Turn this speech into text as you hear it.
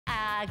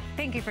bag.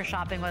 Thank you for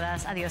shopping with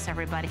us. Adios,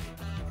 everybody.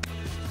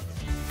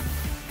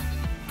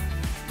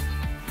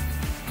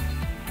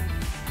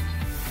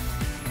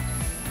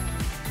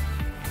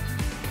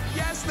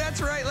 Yes,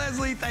 that's right,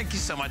 Leslie. Thank you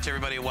so much,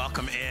 everybody.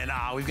 Welcome in.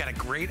 We've got a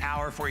great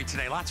hour for you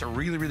today. Lots of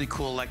really, really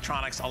cool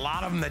electronics. A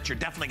lot of them that you're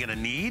definitely going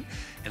to need,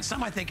 and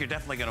some I think you're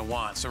definitely going to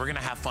want. So we're going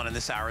to have fun in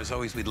this hour. As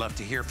always, we'd love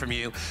to hear from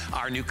you.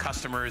 Our new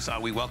customers,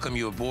 we welcome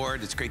you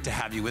aboard. It's great to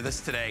have you with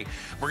us today.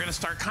 We're going to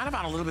start kind of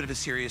on a little bit of a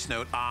serious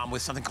note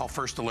with something called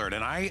First Alert.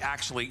 And I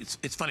actually,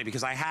 it's funny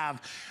because I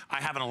have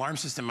an alarm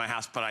system in my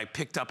house, but I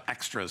picked up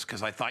extras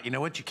because I thought, you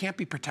know what, you can't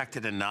be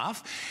protected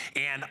enough.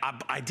 And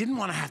I didn't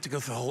want to have to go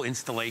through the whole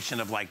installation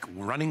of like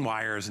running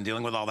wires and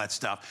dealing with all that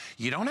stuff.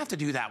 You don't have to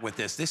do that with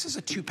this. This is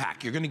a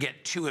 2-pack. You're going to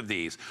get 2 of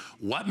these.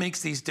 What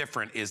makes these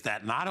different is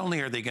that not only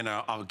are they going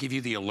to give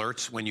you the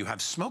alerts when you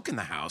have smoke in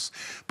the house,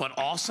 but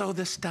also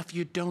the stuff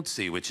you don't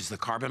see, which is the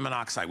carbon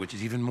monoxide, which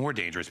is even more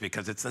dangerous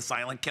because it's the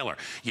silent killer.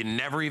 You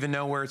never even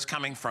know where it's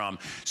coming from.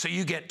 So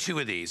you get 2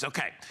 of these.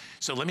 Okay,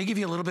 so let me give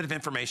you a little bit of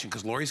information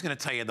because Lori's going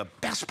to tell you the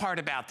best part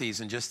about these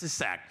in just a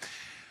sec.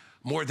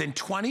 More than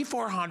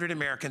 2,400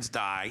 Americans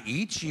die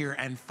each year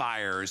in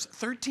fires.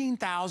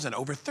 13,000,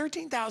 over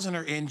 13,000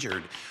 are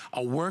injured.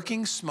 A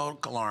working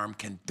smoke alarm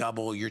can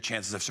double your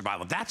chances of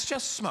survival. That's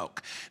just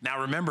smoke.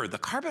 Now remember, the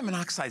carbon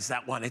monoxide is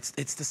that one. It's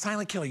the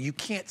silent killer. You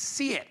can't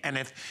see it. And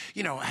if,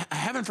 you know,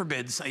 heaven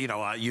forbid, you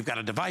know, you've got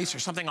a device or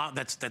something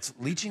that's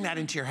leaching that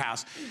into your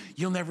house,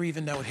 you'll never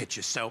even know it hit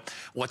you. So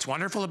what's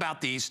wonderful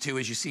about these two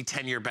is you see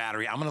 10-year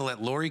battery. I'm gonna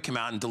let Lori come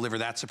out and deliver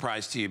that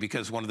surprise to you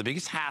because one of the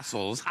biggest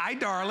hassles, hi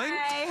darling.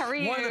 Hey, how are you?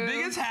 One of the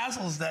biggest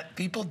hassles that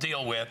people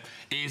deal with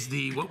is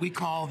what we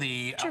call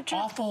the chirp, chirp.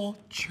 awful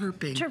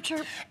chirping. Chirp,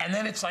 chirp. And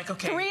then it's like,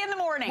 okay. 3 in the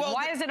morning. Well,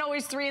 why is it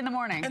always 3 in the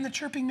morning? And the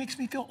chirping makes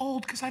me feel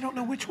old because I don't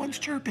know which one's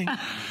chirping.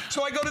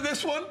 So I go to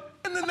this one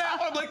and then that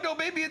one. I'm like, no,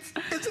 baby, is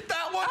it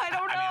that one? I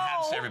don't know. I mean, it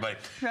happens to everybody.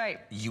 Right.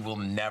 You will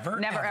never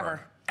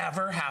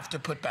ever have to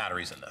put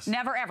batteries in this.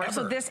 Never, ever.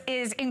 So this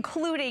is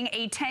including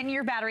a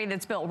 10-year battery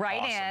that's built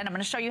right in. I'm going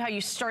to show you how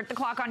you start the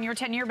clock on your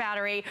 10-year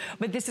battery,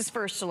 but this is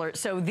First Alert.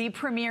 So the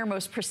premier,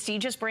 most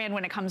prestigious brand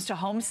when it comes to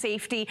home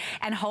safety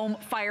and home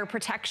fire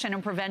protection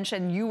and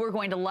prevention. You are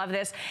going to love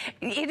this.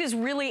 It is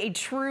really a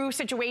true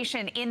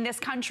situation in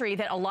this country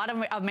that a lot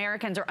of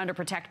Americans are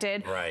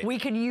underprotected. Right. We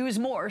could use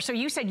more. So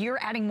you said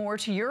you're adding more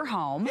to your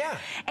home. Yeah.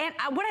 And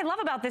what I love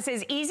about this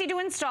is easy to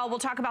install. We'll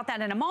talk about that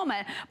in a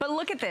moment. But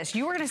look at this.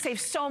 You are going to save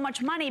so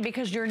much money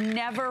because you're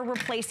never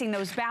replacing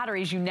those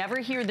batteries. You never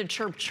hear the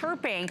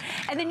chirping.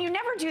 And then you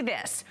never do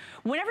this.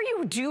 Whenever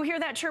you do hear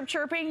that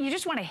chirping, you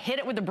just want to hit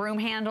it with the broom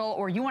handle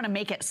or you want to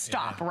make it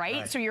stop,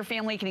 right? So your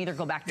family can either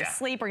go back to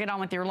sleep or get on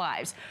with your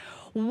lives.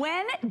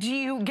 When do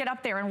you get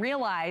up there and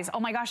realize, oh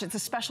my gosh, it's a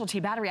specialty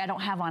battery I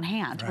don't have on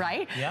hand,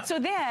 right? Yeah. So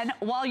then,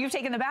 while you've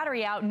taken the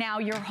battery out, now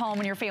your home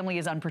and your family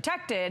is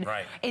unprotected.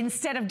 Right.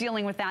 Instead of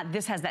dealing with that,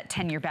 this has that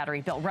 10-year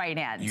battery built right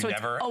in. So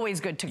it's always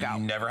good to go.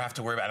 You never have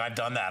to worry about it. I've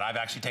done that. I've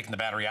actually taken the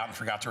battery out and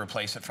forgot to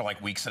replace it for like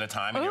weeks at a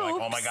time. And you're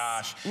like, oh my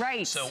gosh.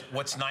 Right. So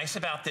what's nice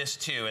about this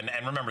too, and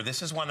remember,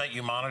 this is one that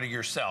you monitor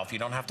yourself. You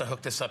don't have to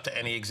hook this up to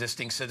any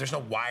existing, so there's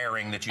no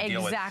wiring that you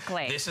deal with.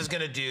 Exactly. This is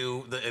gonna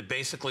do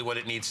basically what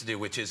it needs to do,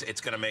 which is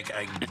it's gonna make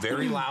a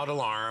very loud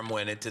alarm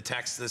when it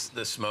detects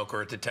the smoke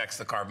or it detects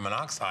the carbon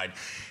monoxide,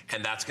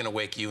 and that's going to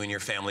wake you and your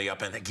family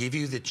up and give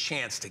you the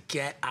chance to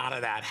get out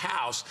of that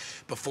house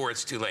before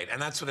it's too late. And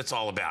that's what it's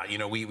all about. You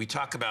know, we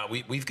talk about,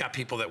 we've got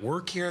people that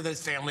work here, that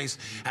families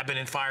have been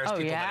in fires,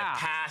 people that have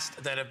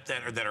passed,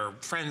 that are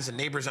friends and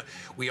neighbors.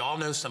 We all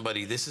know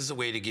somebody. This is a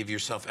way to give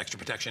yourself extra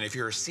protection. If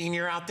you're a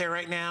senior out there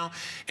right now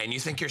and you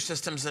think your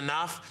system's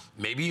enough,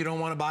 maybe you don't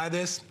want to buy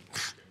this.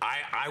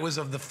 I was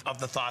of the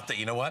thought that,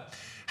 you know what?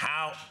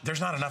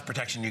 There's not enough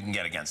protection you can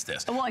get against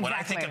this. Well, exactly. When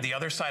I think of the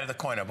other side of the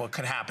coin of what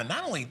could happen,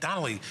 not only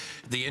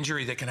the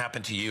injury that can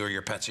happen to you or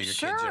your pets or your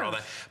kids and all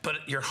that,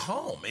 but your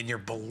home and your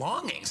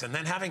belongings, and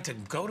then having to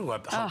go to a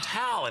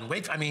hotel and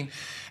wait,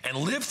 and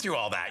live through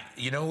all that.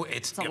 You know,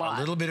 it's a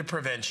little bit of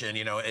prevention,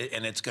 you know,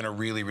 and it's gonna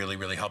really, really,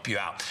 really help you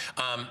out.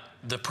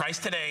 The price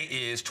today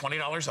is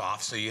 $20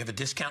 off, so you have a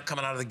discount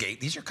coming out of the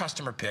gate. These are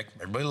customer pick.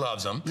 Everybody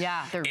loves them.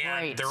 Yeah, they're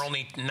great. They're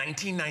only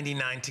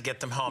 $19.99 to get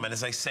them home, and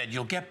as I said,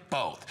 you'll get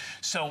both.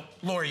 So,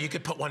 Lori, you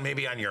could put one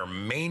maybe on your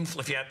main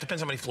floor.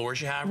 Depends how many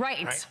floors you have.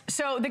 Right.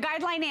 So the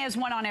guideline is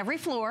one on every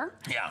floor.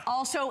 Yeah.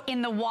 Also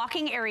in the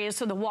walking areas,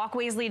 so the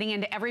walkways leading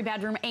into every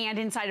bedroom and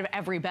inside of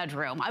every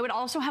bedroom. I would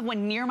also have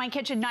one near my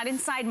kitchen, not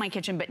inside my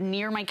kitchen, but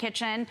near my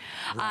kitchen.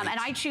 Right. And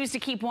I choose to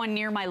keep one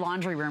near my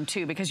laundry room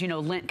too, because you know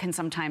lint can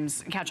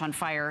sometimes catch on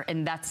fire,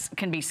 and that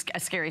can be a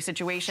scary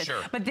situation.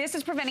 Sure. But this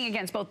is preventing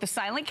against both the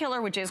silent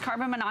killer, which is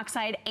carbon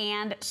monoxide,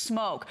 and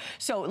smoke.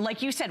 So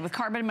like you said, with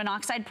carbon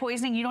monoxide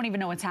poisoning, you don't even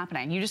know what's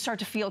happening. You just start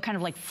to feel kind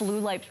of like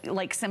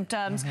flu-like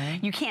symptoms.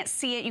 You can't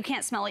see it, you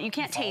can't smell it, you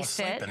can't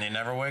taste it. And they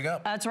never wake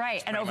up. That's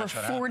right. And over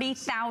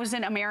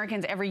 40,000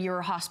 Americans every year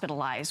are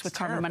hospitalized with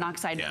carbon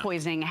monoxide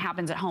poisoning. It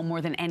happens at home more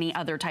than any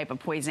other type of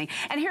poisoning.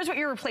 And here's what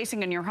you're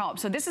replacing in your home.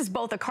 So this is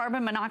both a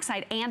carbon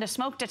monoxide and a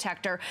smoke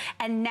detector,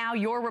 and now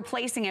you're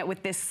replacing it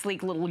with this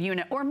sleek little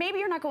unit. Or maybe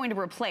you're not going to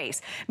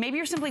replace. Maybe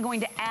you're simply going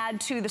to add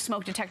to the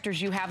smoke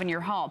detectors you have in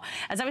your home.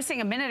 As I was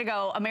saying a minute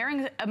ago,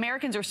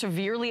 Americans are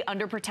severely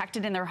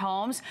underprotected in their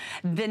homes.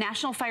 The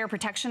National Fire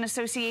Protection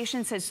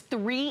Association says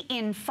 3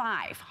 in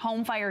 5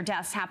 home fire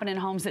deaths happen in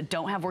homes that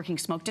don't have working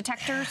smoke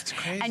detectors. That's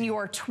crazy. And you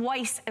are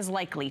twice as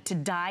likely to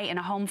die in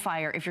a home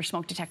fire if your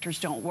smoke detectors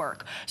don't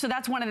work. So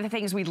that's one of the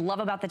things we love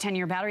about the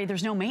 10-year battery.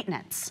 There's no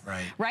maintenance.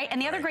 Right?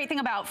 And the other great thing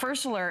about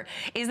First Alert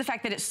is the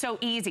fact that it's so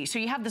easy. So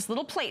you have this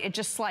little plate, it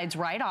just slides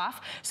right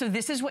off. So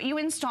this is what you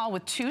install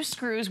with 2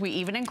 screws. We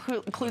even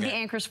include the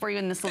anchors for you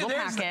in this little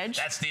package.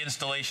 That's the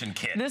installation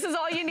kit. This is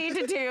all you need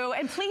to do.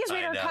 And please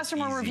read our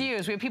customer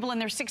reviews. We have people in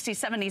their 60s,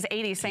 70s,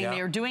 80s saying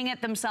they are doing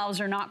it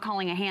themselves or not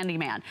calling a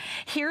handyman.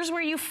 Here's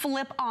where you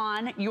flip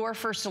on your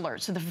First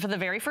Alert. So for the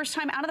very first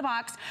time out of the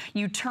box,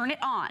 you turn it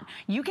on.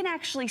 You can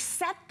actually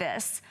set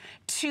this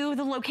to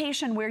the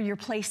location where you're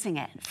placing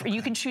it.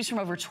 You can choose from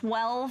over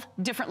 12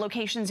 different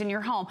locations in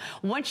your home.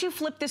 Once you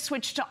flip this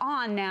switch to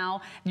on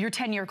now, your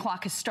 10-year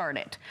clock has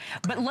started.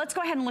 But let's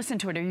go ahead and listen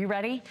to it. Are you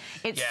ready?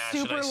 It's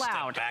super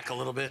loud. Step back a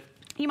little bit?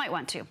 You might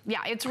want to. Yeah,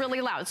 it's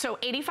really loud. So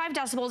 85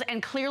 decibels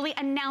and clearly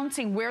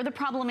announcing where the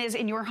problem is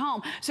in your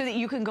home so that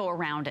you can go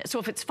around it. So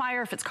if it's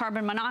fire, if it's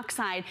carbon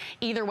monoxide,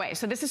 either way.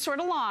 So this is sort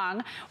of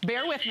long.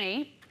 Bear with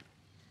me.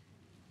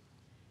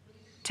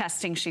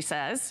 Testing, she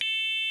says.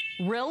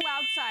 Real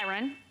loud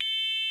siren.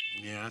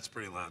 Yeah, that's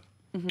pretty loud.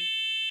 Mm-hmm.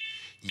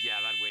 Yeah,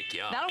 that'd wake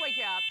you up. That'll wake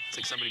you up. It's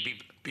like somebody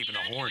beeping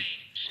a horn.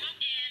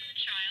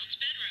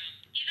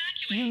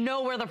 You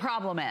know where the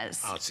problem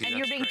is. Oh, see, and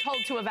you're being told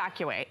to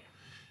evacuate.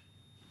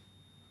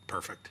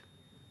 Perfect.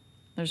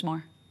 There's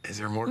more. Is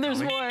there more There's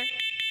coming? more. Warning.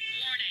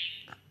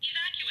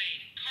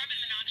 Evacuate. Carbon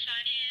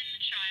monoxide in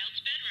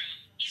child's bedroom.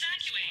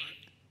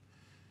 Evacuate.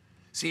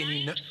 See, and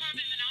you know...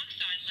 Carbon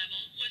monoxide level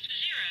was 0.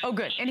 Oh,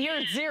 good. And here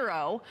it's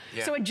 0.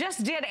 Yeah. So it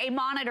just did a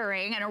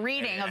monitoring and a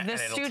reading of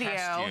this studio.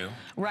 Test you.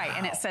 Right,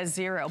 and it says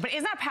 0. But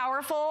isn't that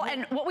powerful?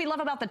 And what we love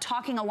about the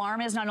talking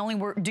alarm is not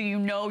only do you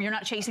know you're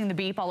not chasing the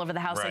beep all over the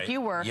house like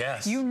you were.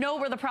 Yes. You know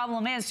where the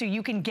problem is so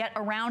you can get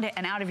around it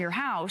and out of your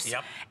house.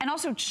 Yep. And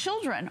also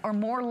children are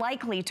more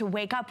likely to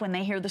wake up when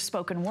they hear the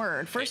spoken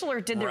word. First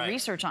Alert did their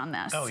research on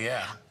this. Oh,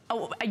 yeah.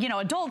 You know,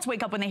 adults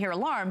wake up when they hear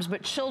alarms,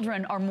 but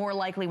children are more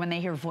likely when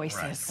they hear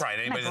voices. Right.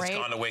 Anybody that's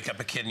gone to wake up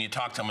a kid and you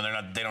talk to them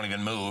and they don't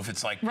even move.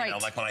 It's like, you know,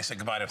 like when I said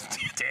goodbye to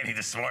Danny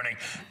this morning,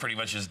 pretty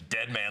much just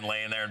dead man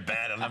laying there in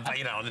bed. And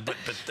you know, but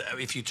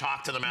if you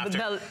talk to them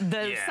after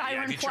the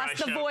siren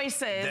plus the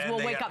voices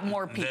will wake up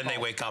more people. Then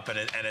they wake up and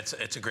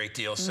it's a great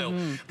deal. So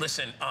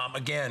listen,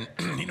 again,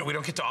 you know, we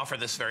don't get to offer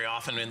this very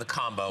often in the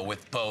combo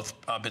with both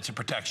bits of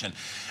protection.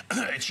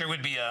 It sure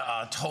would be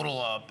a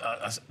total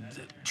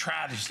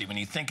tragedy when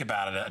you think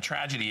about it, a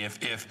tragedy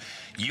if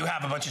you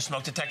have a bunch of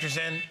smoke detectors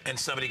in and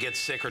somebody gets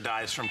sick or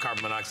dies from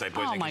carbon monoxide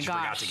poisoning because you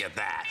forgot to get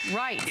that.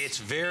 Right. It's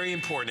very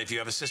important if you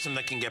have a system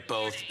that can get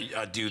both,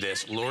 do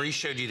this. Lori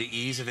showed you the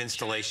ease of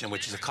installation,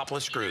 which is a couple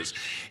of screws.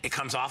 It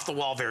comes off the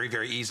wall very,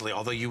 very easily,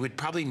 although you would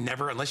probably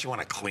never, unless you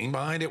want to clean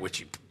behind it, which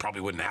you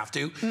probably wouldn't have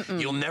to,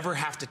 you'll never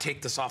have to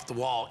take this off the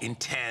wall in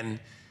 10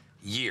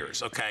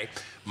 years, okay?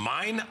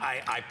 Mine,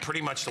 I pretty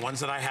much, the ones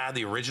that I had,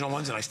 the original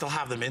ones, and I still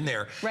have them in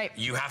there,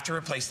 you have to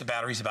replace the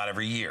batteries about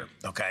every year,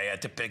 okay?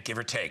 Give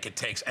or take, it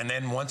takes. And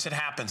then once it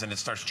happens and it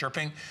starts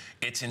chirping,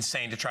 it's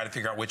insane to try to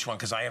figure out which one,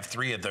 because I have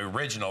 3 of the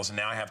originals and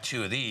now I have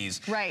 2 of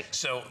these. Right.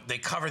 So they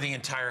cover the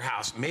entire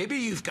house. Maybe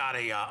you've got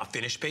a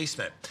finished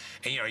basement.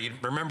 And you know, you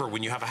remember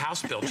when you have a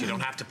house built, you don't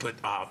have to put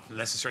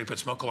necessarily put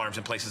smoke alarms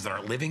in places that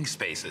aren't living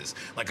spaces,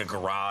 like a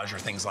garage or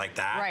things like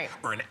that. Right.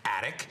 Or an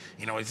attic.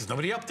 You know, there's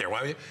nobody up there.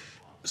 Why would you?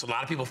 So a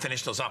lot of people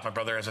finish those up. My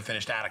brother has a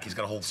finished attic. He's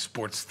got a whole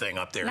sports thing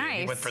up there.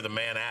 Nice. He went for the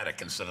man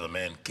attic instead of the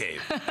man cave.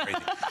 Crazy.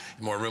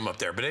 More room up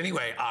there. But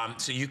anyway,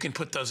 so you can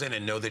put those in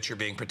and know that you're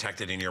being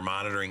protected and you're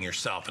monitoring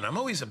yourself. And I'm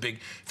always a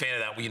big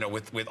fan of that, you know,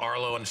 with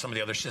Arlo and some of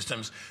the other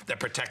systems that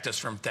protect us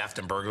from theft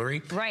and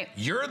burglary. Right.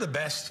 You're the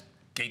best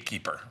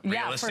gatekeeper,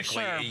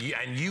 realistically, for sure.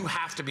 And you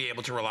have to be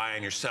able to rely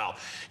on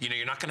yourself. You know,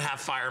 you're not going to have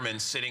firemen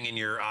sitting in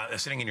your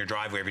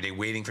driveway every day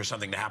waiting for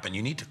something to happen.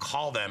 You need to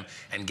call them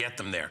and get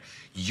them there.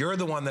 You're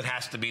the one that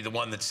has to be the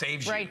one that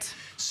saves you. Right.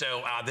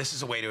 So this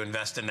is a way to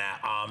invest in that.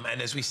 And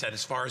as we said,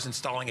 as far as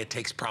installing, it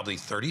takes probably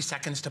 30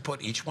 seconds to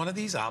put each one of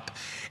these up,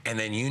 and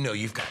then you know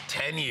you've got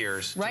 10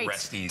 years to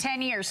rest easy.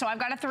 10 years. So I've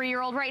got a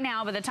 3-year-old right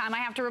now. By the time I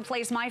have to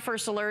replace my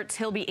First Alerts,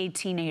 he'll be a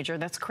teenager.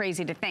 That's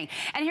crazy to think.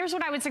 And here's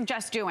what I would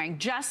suggest doing.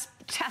 Just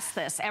test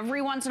this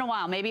every once in a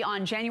while, maybe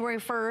on January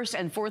 1st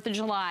and 4th of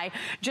July,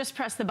 just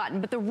press the button.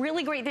 But the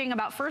really great thing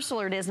about First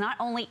Alert is not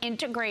only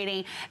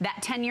integrating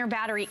that 10-year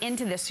battery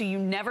into this so you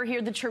never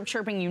hear the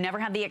chirping, you never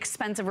have the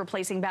expense of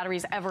replacing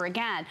batteries ever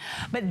again,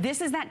 but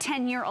this is that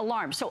 10-year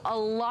alarm. So a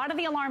lot of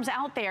the alarms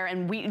out there,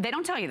 and they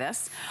don't tell you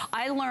this,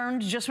 I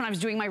learned just when I was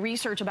doing my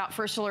research about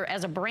First Alert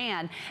as a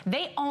brand,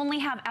 they only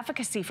have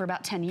efficacy for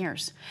about 10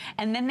 years.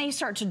 And then they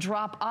start to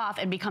drop off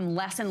and become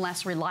less and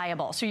less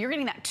reliable. So you're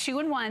getting that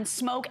 2-in-1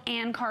 smoke and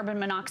and carbon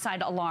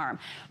monoxide alarm.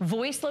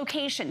 Voice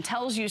location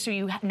tells you so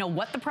you know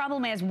what the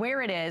problem is,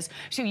 where it is,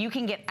 so you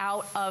can get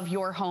out of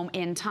your home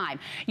in time.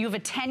 You have a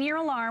 10-year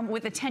alarm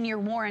with a 10-year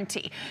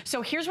warranty.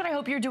 So here's what I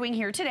hope you're doing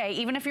here today.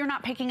 Even if you're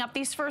not picking up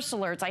these first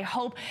alerts, I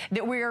hope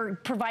that we're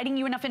providing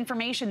you enough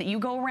information that you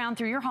go around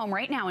through your home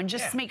right now and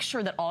just make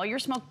sure that all your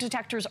smoke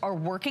detectors are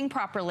working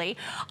properly.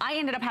 I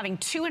ended up having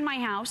 2 in my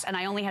house, and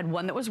I only had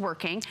 1 that was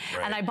working.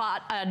 Right. And I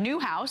bought a new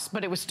house,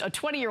 but it was a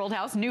 20-year-old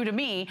house, new to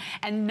me,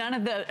 and none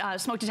of the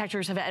smoke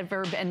detectors had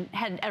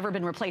ever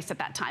been replaced at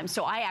that time.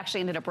 So I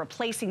actually ended up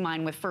replacing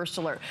mine with First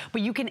Alert.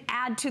 But you can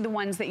add to the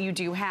ones that you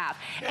do have.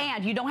 Yeah.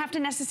 And you don't have to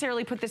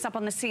necessarily put this up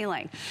on the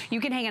ceiling. You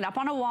can hang it up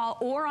on a wall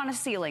or on a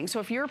ceiling. So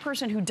if you're a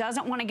person who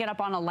doesn't want to get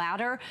up on a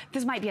ladder,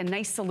 this might be a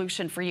nice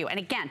solution for you. And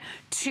again,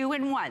 2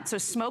 in 1. So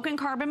smoke and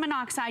carbon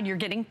monoxide, you're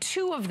getting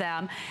 2 of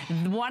them.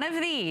 One of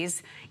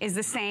these is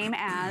the same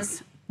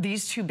as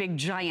these 2 big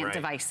giant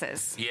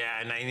devices.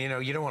 Yeah, and you know,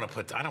 you don't want to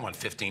put, I don't want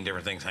 15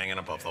 different things hanging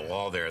up off the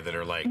wall there that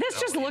are like. This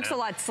just looks a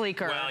lot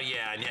sleeker. Well,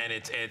 yeah, and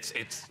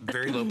it's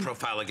very low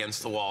profile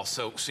against the wall.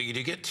 So you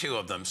do get 2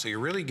 of them. So you're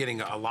really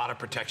getting a lot of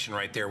protection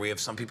right there. We have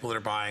some people that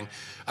are buying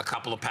a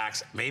couple of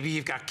packs. Maybe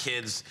you've got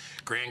kids,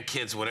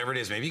 grandkids, whatever it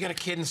is. Maybe you got a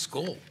kid in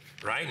school.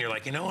 Right? And you're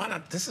like, you know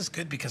what? This is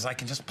good because I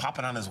can just pop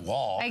it on his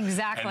wall.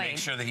 Exactly. And make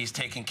sure that he's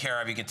taken care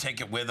of. You can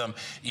take it with him.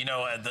 You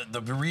know,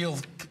 the real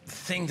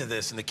thing to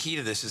this and the key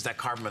to this is that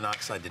carbon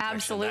monoxide detection.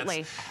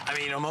 Absolutely. I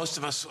mean, you know, most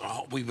of us,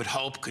 we would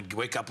hope, could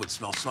wake up with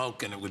smell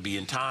smoke and it would be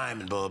in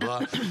time and blah, blah,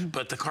 blah.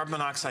 But the carbon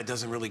monoxide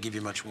doesn't really give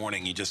you much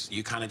warning.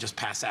 You kind of just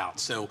pass out.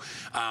 So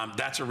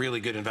that's a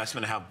really good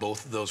investment to have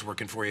both of those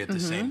working for you at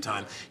the same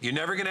time. You're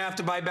never going to have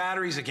to buy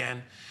batteries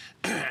again.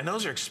 And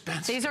those are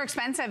expensive. These are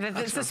expensive. If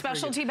it's the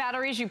specialty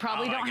batteries, you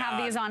probably don't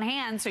have these on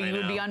hand, so you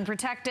would be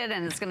unprotected,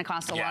 and it's going to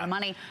cost a lot of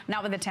money.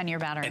 Not with a 10-year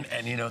battery.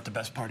 And you know what the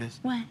best part is?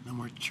 What? No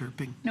more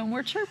chirping. No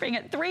more chirping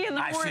at 3 in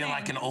the morning. I feel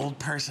like an old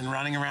person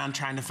running around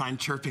trying to find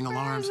chirping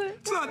alarms.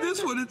 It's not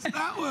this one, it's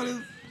that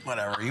one.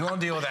 Whatever, you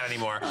won't deal with that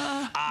anymore.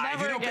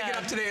 If you don't pick it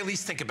up today, at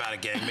least think about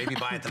it, gang. Maybe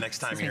buy it the next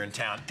time you're in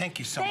town. Thank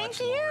you so much,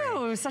 Lori.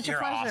 Thank you, such a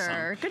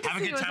pleasure. Awesome. Good to see you.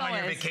 Have a good time on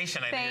your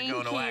vacation. I know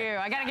you're going away. Thank you.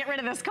 I got to get rid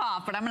of this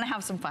cough, but I'm going to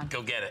have some fun.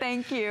 Go get it.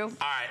 Thank you. All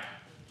right.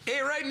 Hey,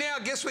 right now,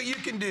 guess what you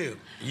can do?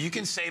 You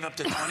can save up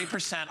to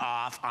 20%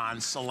 off on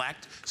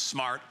select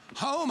smart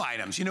home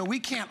items. You know,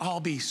 we can't all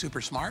be super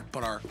smart,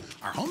 but our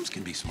homes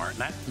can be smart, and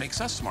that makes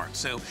us smart.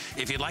 So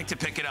if you'd like to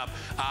pick it up,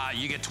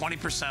 you get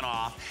 20%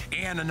 off.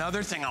 And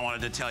another thing I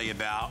wanted to tell you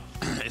about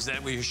is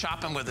that when you're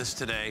shopping with us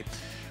today,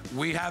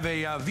 we have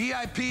a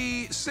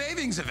VIP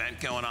savings event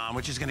going on,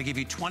 which is going to give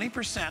you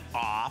 20%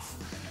 off.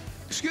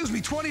 Excuse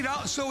me,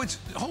 $20. So it's,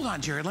 hold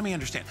on, Jared, let me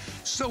understand.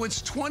 So it's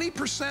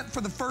 20%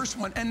 for the first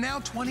one, and now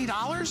 $20?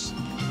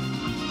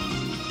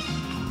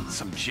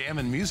 Some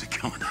jamming music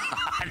going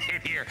on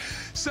in here.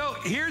 So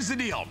here's the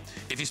deal.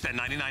 If you spend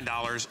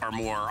 $99 or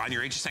more on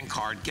your HSN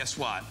card, guess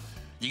what?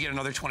 You get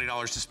another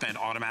 $20 to spend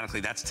automatically.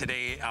 That's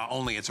today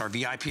only. It's our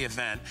VIP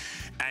event.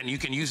 And you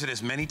can use it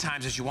as many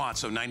times as you want.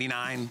 So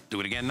 99, do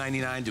it again,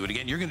 99, do it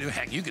again. You're gonna do,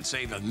 heck, you could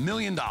save $1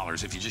 million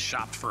if you just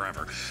shopped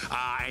forever.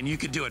 And you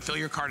could do it. Fill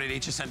your card at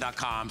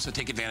hsn.com. So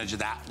take advantage of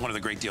that. One of the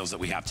great deals that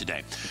we have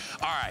today.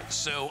 All right,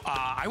 so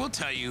I will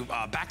tell you,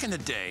 back in the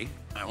day,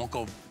 I won't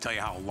go tell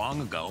you how long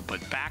ago,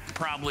 but back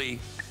probably,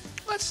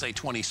 let's say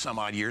 20 some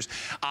odd years,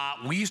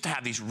 we used to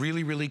have these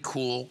really, really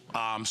cool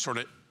sort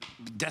of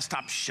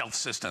desktop shelf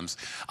systems,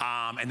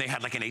 and they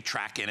had like an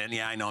 8-track in it. And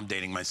yeah, I know I'm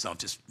dating myself,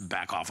 just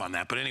back off on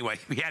that. But anyway,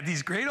 we had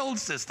these great old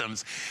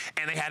systems,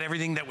 and they had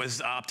everything that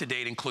was up to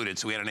date included.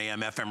 So we had an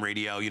AM, FM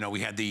radio. You know,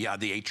 we had the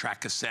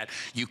 8-track cassette.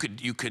 You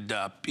could you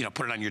know,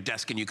 put it on your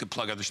desk, and you could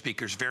plug other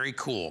speakers. Very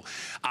cool.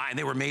 And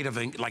they were made of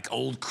like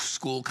old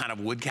school kind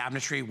of wood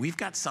cabinetry. We've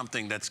got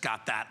something that's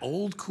got that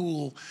old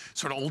cool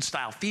sort of old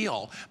style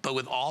feel, but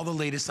with all the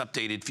latest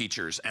updated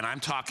features. And I'm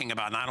talking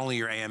about not only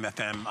your AM,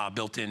 FM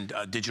built-in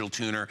digital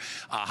tuner,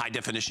 high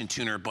definition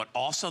tuner, but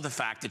also the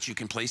fact that you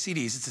can play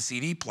CDs. It's a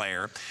CD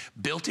player,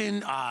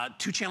 built-in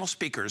 2-channel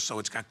speakers, so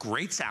it's got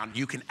great sound.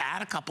 You can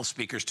add a couple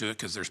speakers to it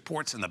because there's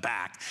ports in the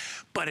back,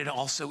 but it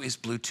also is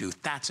Bluetooth.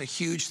 That's a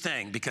huge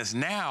thing because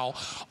now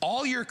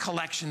all your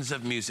collections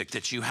of music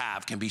that you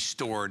have can be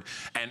stored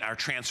and are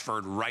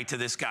transferred right to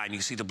this guy, and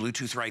you see the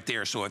Bluetooth right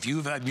there. So if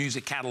you have a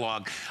music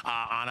catalog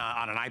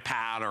on an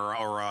iPad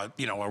or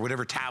you know, or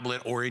whatever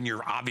tablet, or in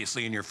your,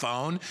 obviously in your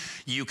phone,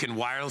 you can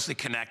wirelessly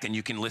connect and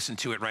you can listen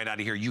to it right out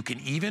of here. You can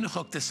even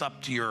hook this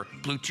up to your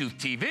Bluetooth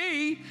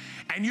TV,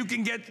 and you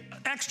can get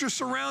extra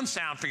surround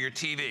sound for your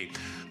TV.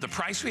 The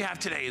price we have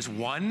today is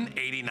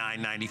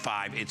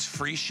 $189.95. It's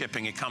free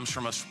shipping. It comes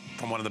from us,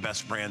 from one of the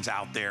best brands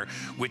out there,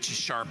 which is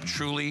Sharp,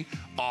 truly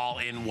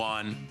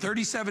all-in-one.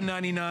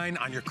 $37.99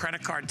 on your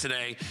credit card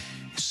today.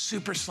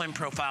 Super slim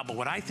profile, but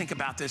what I think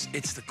about this,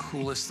 it's the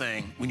coolest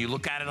thing. When you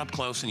look at it up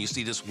close and you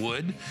see this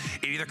wood,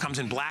 it either comes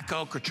in black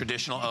oak or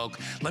traditional oak.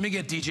 Let me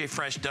get DJ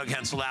Fresh Doug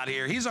Hensel out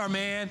here. He's our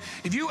man.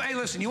 If you, hey,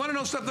 listen, you want to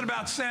know something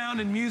about sound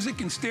and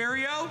music and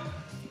stereo?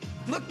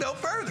 Look no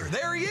further.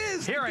 There he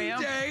is. Here I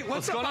am.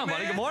 What's going on,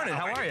 buddy? Good morning.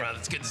 How are you? Brother?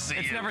 It's good to see you. see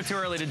It's you. never too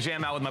early to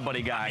jam out with my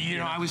buddy Guy. You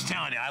know, I was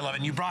telling you, I love it.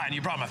 And you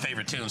brought my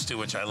favorite tunes too,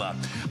 which I love.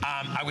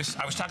 I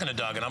was talking to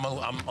Doug, and I'm a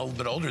little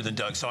bit older than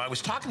Doug, so I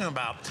was talking to him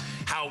about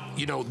how,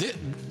 you know,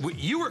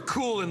 you were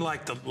cool in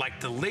like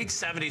the late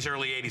 70s,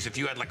 early 80s if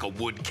you had like a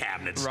wood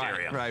cabinet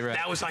stereo. Right.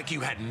 That was like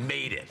you had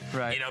made it.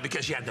 Right. You know,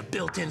 because you had the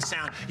built-in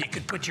sound. You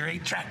could put your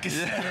 8-track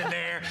cassette in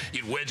there.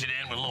 You'd wedge it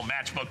in with a little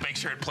matchbook, make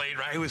sure it played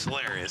right. It was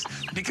hilarious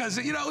because,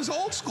 you know, it was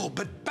old school.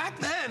 But back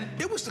then,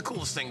 it was the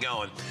coolest thing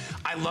going.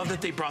 I love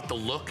that they brought the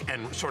look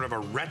and sort of a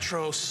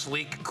retro,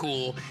 sleek,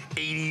 cool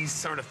 80s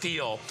sort of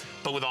feel,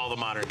 but with all the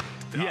modern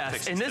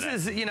yes, and this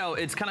is, you know,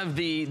 it's kind of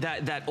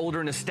that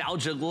older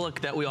nostalgia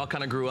look that we all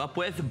kind of grew up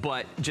with,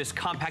 but just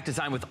compact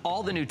design with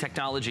all the new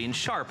technology and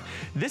Sharp.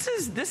 This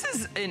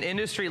is an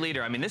industry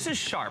leader. I mean, this is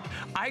Sharp.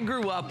 I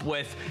grew up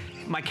with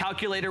my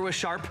calculator was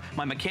Sharp,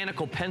 my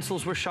mechanical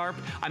pencils were Sharp.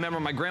 I remember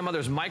my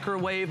grandmother's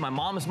microwave, my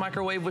mom's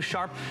microwave was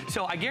Sharp.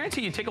 So I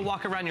guarantee you take a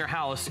walk around your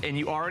house and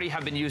you already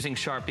have been using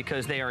Sharp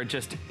because they are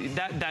just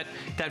that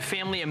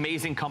family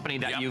amazing company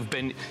that you've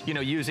been, you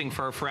know, using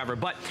for forever.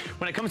 But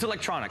when it comes to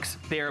electronics,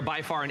 they are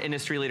by far an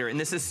industry leader, and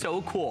this is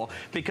so cool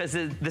because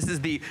this is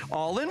the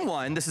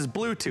all-in-one. This is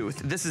Bluetooth.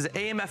 This is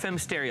AM/FM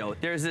stereo.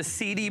 There's a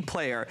CD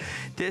player.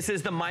 This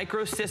is the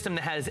micro system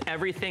that has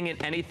everything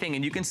and anything,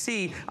 and you can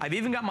see I've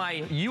even got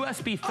my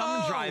USB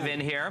thumb drive in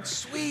here.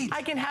 Sweet.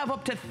 I can have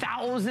up to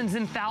thousands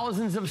and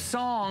thousands of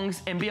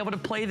songs and be able to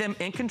play them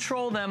and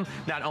control them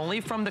not only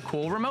from the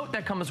cool remote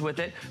that comes with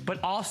it,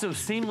 but also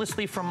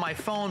seamlessly from my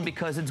phone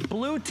because it's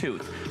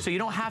Bluetooth. So you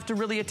don't have to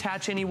really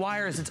attach any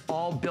wires. It's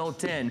all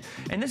built in.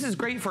 And this is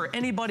great for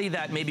anybody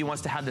that maybe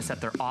wants to have this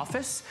at their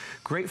office.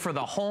 Great for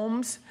the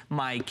homes.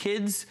 My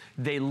kids,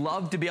 they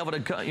love to be able to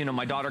go, you know,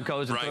 my daughter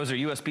goes and throws her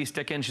USB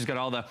stick in. She's got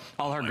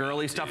all her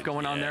girly stuff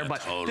going on there.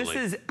 But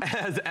this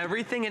has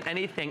everything and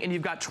anything. And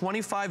you've got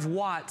 25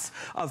 watts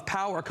of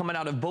power coming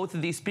out of both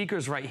of these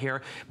speakers right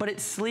here. But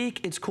it's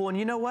sleek, it's cool. And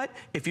you know what?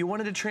 If you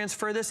wanted to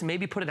transfer this and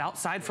maybe put it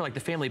outside for like the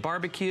family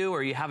barbecue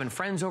or you having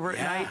friends over at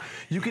night,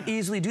 you can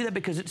easily do that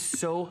because it's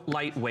so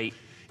lightweight.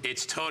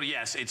 It's totally,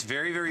 yes, it's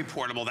very, very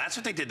portable. That's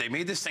what they did. They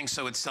made this thing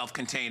so it's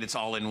self-contained, it's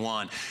all in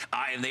one.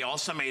 And they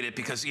also made it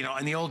because, you know,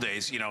 in the old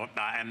days, you know,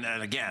 and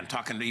again,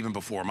 talking to even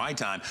before my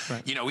time,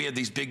 you know, we had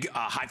these big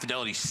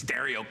high-fidelity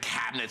stereo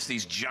cabinets,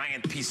 these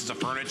giant pieces of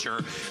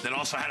furniture that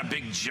also had a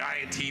big,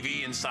 giant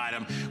TV inside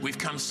them. We've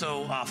come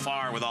so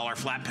far with all our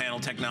flat panel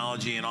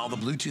technology and all the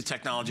Bluetooth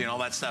technology and all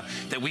that stuff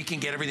that we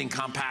can get everything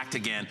compact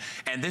again.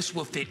 And this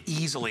will fit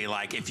easily.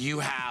 Like if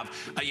you have,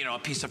 you know, a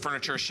piece of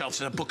furniture, a shelf,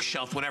 a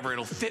bookshelf, whatever,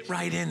 it'll fit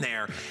right in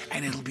there,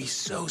 and it'll be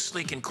so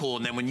sleek and cool.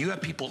 And then when you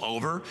have people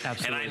over,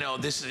 and I know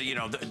this is, you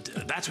know,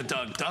 that's what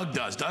Doug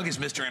does. Doug is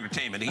Mr.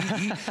 Entertainment.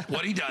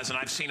 What he does, and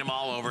I've seen him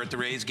all over at the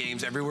Rays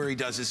games, everywhere he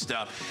does his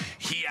stuff.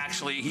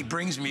 He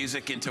brings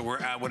music into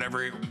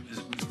whatever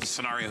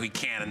scenario he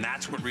can, and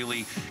that's what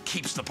really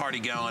keeps the party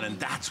going, and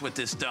that's what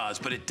this does.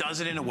 But it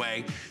does it in a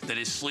way that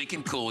is sleek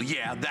and cool.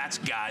 Yeah, that's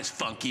Guy's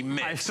Funky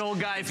Mix. I stole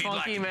Guy's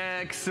Funky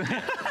Mix.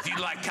 If you'd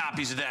like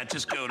copies of that,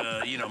 just go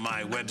to, you know,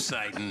 my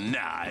website, and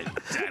I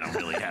don't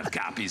really have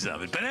copies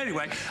of it. But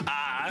anyway,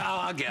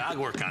 I'll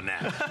work on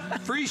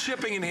that. Free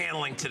shipping and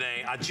handling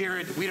today.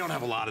 Jared, we don't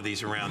have a lot of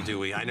these around, do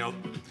we? I know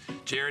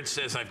Jared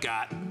says I've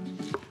got,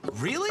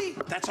 really?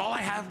 That's all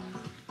I have?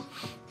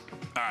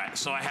 All right,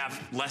 so I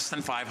have less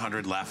than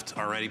 500 left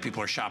already.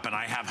 People are shopping.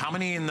 I have how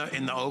many in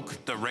the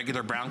oak, the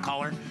regular brown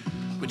color?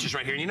 Which is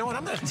right here. And you know what?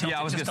 I'm going to tilt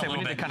I was it just gonna say, a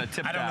little we need bit. to kind of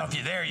tip I don't know if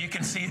you're there. You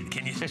can see it.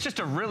 Can you? It's just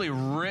a really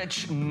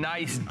rich,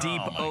 nice,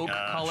 deep oak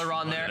color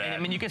on there. And I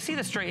mean, you can see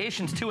the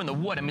striations too in the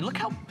wood. I mean, look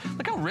how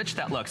rich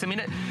that looks. I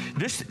mean,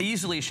 this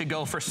easily should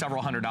go for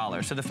several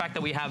 $100s. So the fact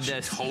that we have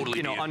this,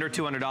 you know, under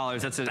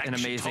 $200, that's an amazing.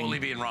 That should totally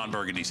be in Ron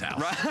Burgundy's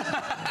house.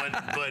 Right.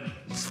 but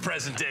it's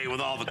present day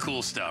with all the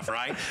cool stuff,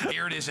 right?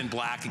 Here it is in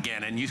black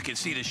again, and you can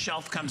see the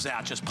shelf comes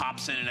out, just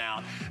pops in and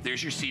out.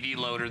 There's your CD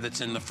loader that's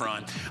in the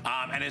front.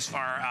 And as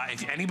far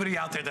if anybody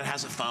out there that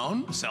has a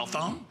cell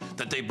phone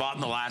that they bought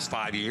in the last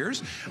 5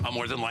 years,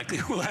 more than likely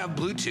will have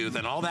Bluetooth,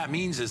 and all that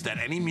means is that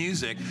any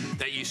music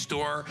that you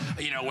store,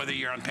 you know, whether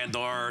you're on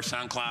Pandora or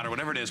SoundCloud or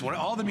whatever it is,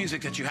 all the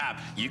music that you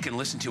have, you can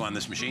listen to on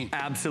this machine.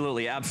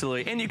 Absolutely,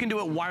 absolutely. And you can do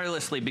it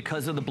wirelessly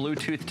because of the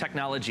Bluetooth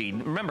technology.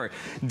 Remember,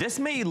 this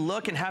may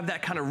look and have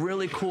that kind of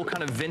really cool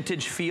kind of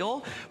vintage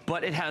feel,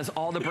 but it has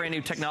all the brand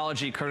new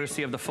technology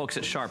courtesy of the folks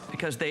at Sharp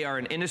because they are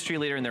an industry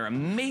leader and they're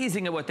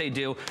amazing at what they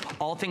do.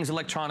 All things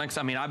electronics.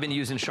 I mean, I've been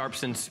using Sharp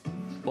since,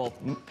 well,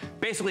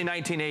 basically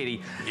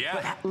 1980.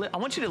 Yeah. But I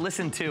want you to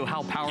listen to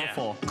how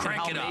powerful and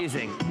how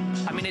amazing.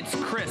 I mean, it's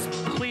crisp,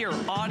 clear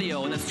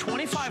audio, and it's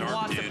 25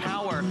 watts of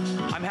power.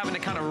 I'm having to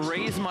kind of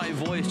raise my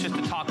voice just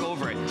to talk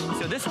over it.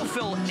 So this will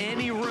fill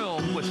any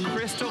room with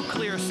crystal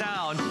clear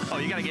sound. Oh,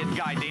 you got to get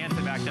Guy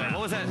dancing back there.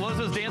 What was that? What was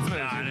those dance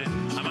moves? I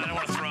don't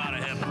want to throw out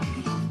a hip.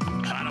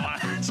 I don't want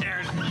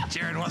to.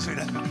 Jared wants me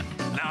to.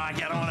 No, I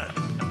don't want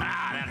to.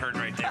 That hurt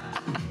right there.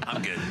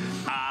 I'm good.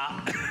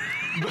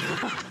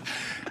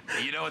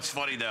 You know what's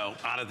funny though?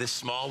 Out of this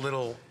small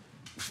little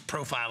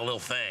profile little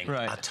thing,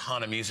 right, a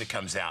ton of music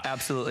comes out.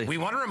 Absolutely. We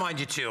want to remind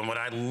you too, and what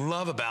I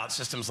love about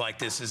systems like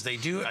this is they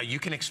do, you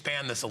can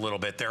expand this a little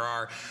bit. There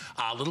are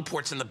little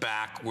ports in the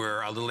back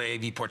where little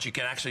AV ports, you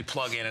can actually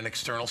plug in an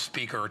external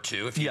speaker or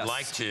two if you'd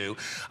like to.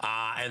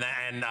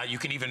 And you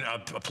can even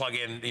plug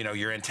in, you know,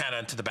 your antenna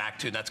into the back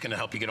too, and that's going to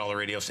help you get all the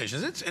radio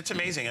stations. It's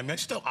amazing. I mean,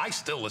 I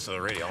still listen to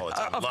the radio all the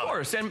time. Of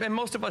course, and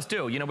most of us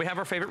do. You know, we have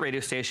our favorite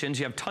radio stations.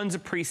 You have tons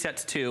of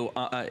presets too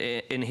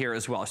in here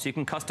as well, so you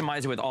can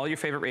customize it with all your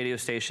favorite radio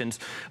stations.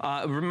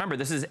 Remember,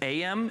 this is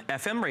AM,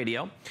 FM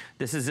radio.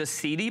 This is a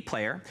CD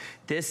player.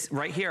 This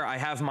right here, I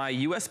have my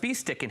USB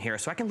stick in here,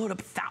 so I can load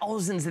up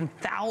thousands and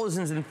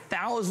thousands and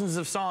thousands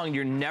of songs.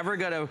 You're never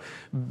gonna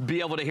be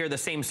able to hear the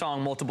same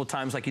song multiple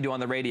times like you do on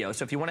the radio.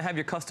 So if you want to have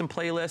your custom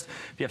playlist,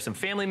 if you have some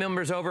family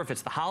members over, if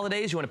it's the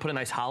holidays, you want to put a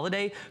nice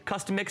holiday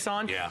custom mix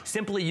on,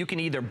 simply you can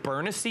either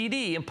burn a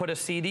CD and put a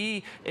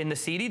CD in the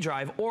CD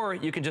drive, or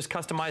you can just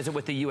customize it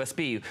with the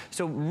USB.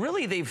 So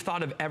really, they've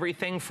thought of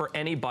everything for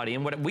anybody.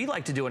 And what we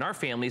like to do in our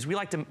families, we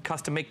like to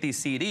custom make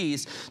these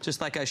CDs,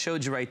 just like I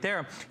showed you right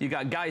there. You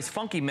got Guy's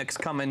Funky Mix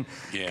coming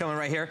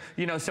right here.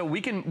 You know, so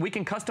we can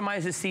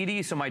customize a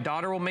CD. So my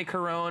daughter will make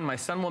her own, my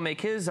son will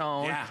make his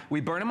own.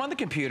 We burn them on the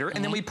computer,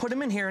 and then we put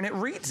them in here, and it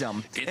reads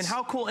them. And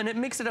how cool! And it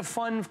makes it a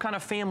fun kind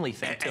of family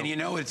thing too. And you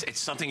know, it's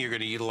something you're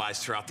going to utilize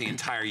throughout the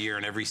entire year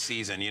and every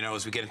season. You know,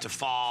 as we get into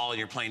fall, and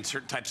you're playing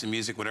certain types of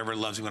music, whatever it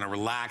loves, you want to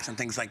relax and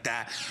things like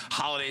that.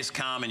 Holidays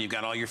come, and you've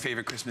got all your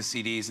favorite Christmas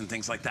CDs and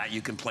things like that.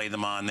 You can play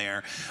them on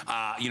there.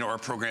 You know, or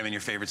program in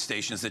your favorite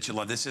stations that you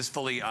love. This is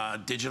fully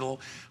digital,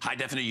 high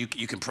definition.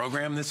 You can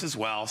program this as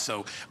well.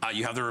 So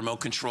you have the remote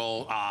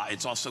control.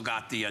 It's also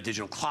got the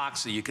digital clock,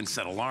 so you can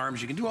set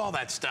alarms. You can do all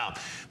that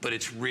stuff. But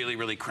it's really,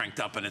 really cranked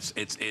up, and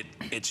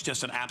it's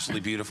just an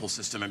absolutely beautiful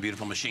system and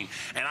beautiful machine.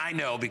 And I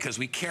know because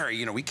we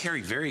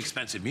carry very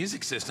expensive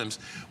music systems,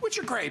 which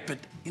are great, but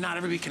not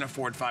everybody can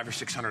afford $500 or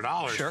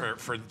 $600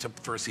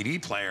 for a CD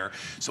player.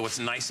 So what's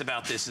nice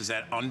about this is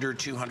that under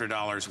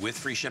 $200 with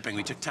free shipping,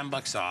 we took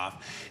 $10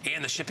 off,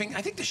 and the shipping,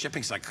 I think the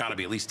shipping's like gotta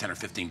be at least 10 or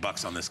 15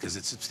 bucks on this because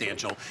it's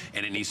substantial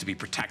and it needs to be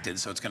protected,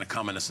 so it's gonna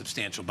come in a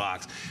substantial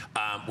box.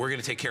 We're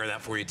gonna take care of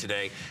that for you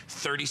today.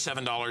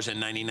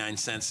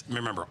 $37.99.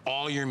 Remember,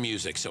 all your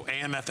music, so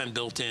AM, FM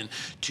built in,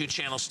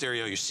 2-channel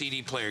stereo, your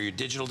CD player, your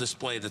digital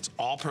display, that's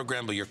all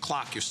programmable, your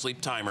clock, your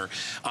sleep timer.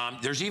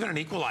 There's even an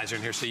equalizer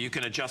in here so you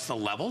can adjust the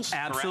levels.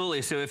 Absolutely.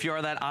 Correct? So if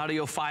you're that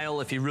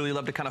audiophile, if you really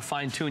love to kind of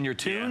fine-tune your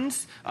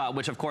tunes,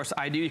 which of course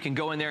I do, you can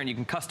go in there and you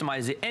can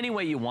customize it any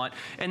way you want.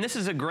 And this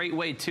is a great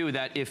way too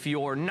that if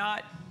you're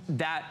not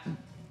that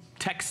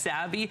tech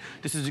savvy,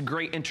 this is a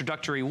great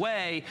introductory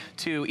way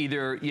to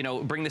either, you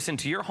know, bring this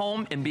into your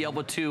home and be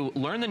able to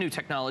learn the new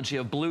technology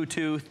of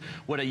Bluetooth,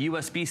 what a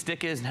USB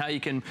stick is, and how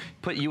you can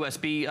put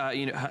USB, how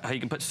you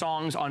can put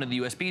songs onto the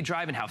USB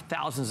drive and have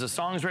thousands of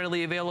songs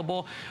readily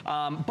available.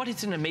 But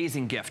it's an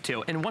amazing gift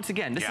too. And once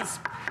again,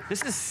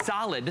 this is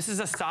solid. This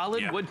is a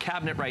solid wood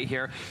cabinet right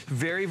here.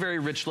 Very, very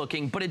rich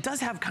looking, but it does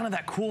have kind of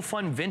that cool,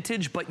 fun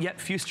vintage, but yet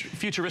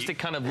futuristic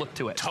kind of look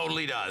to it.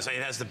 Totally does.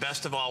 It has the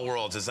best of all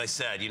worlds. As I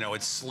said, you know,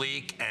 it's sleek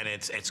and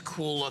it's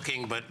cool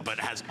looking, but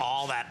has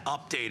all that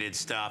updated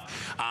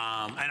stuff.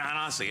 And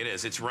honestly, it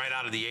is. It's right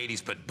out of the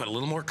 80s, but a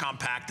little more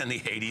compact than the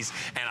 80s,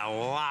 and a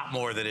lot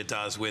more that it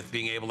does with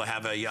being able to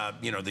have a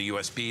the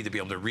USB to be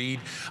able to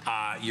read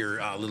your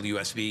little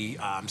USB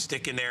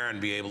stick in there and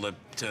be able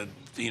to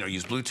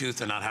use Bluetooth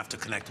and not have to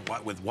connect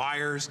with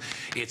wires.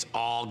 It's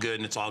all good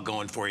and it's all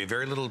going for you.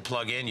 Very little to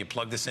plug in. You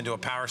plug this into a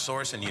power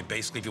source, and you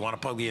basically, if you want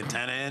to plug the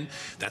antenna in,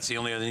 that's the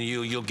only other thing.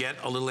 You'll get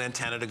a little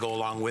antenna to go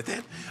along with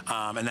it,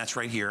 and that's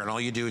right here. And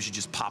all you do is you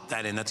just pop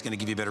that in. That's going to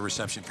give you better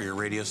reception for your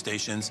radio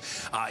stations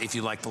if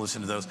you like to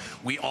listen to those.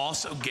 We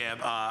also give,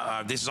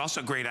 this is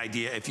also a great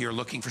idea if you're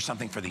looking for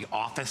something for the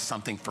office,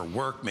 something for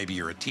work. Maybe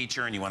you're a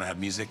teacher and you want to have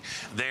music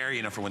there,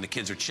 for when the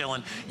kids are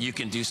chilling. You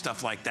can do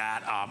stuff like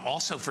that.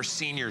 Also for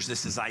seniors,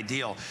 this is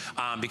ideal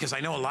because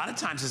I know a lot of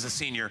times as a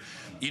senior,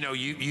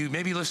 you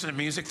maybe listen to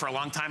music for a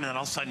long time and then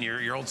all of a sudden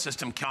your old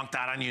system conked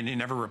out on you and you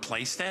never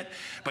replaced it,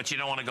 but you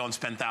don't want to go and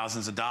spend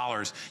thousands of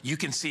dollars. You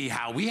can see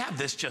how we have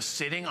this just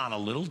sitting on a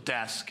little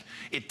desk.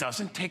 It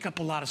doesn't take up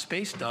a lot of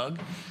space, Doug.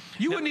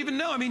 You wouldn't even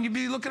know. I mean, you'd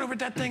be looking over at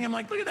that thing. I'm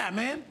like, look at that,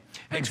 man.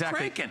 It's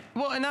cranking.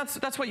 Well, and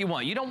that's what you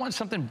want. You don't want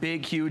something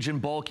big, huge,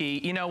 and bulky.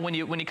 When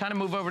you kind of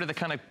move over to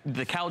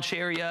the couch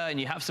area and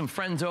you have some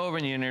friends over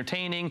and you're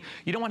entertaining,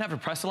 you don't want to have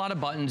to press a lot of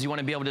buttons. You want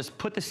to be able to just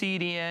put the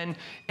CD in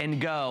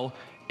and go.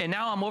 And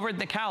now I'm over at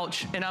the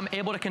couch and I'm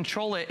able to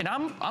control it. And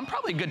I'm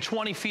probably a good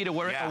 20 feet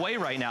away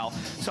right now.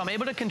 So I'm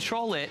able to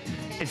control it.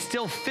 It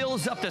still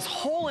fills up this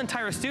whole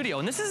entire studio.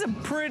 And this is a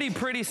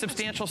pretty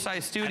substantial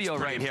size studio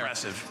right here.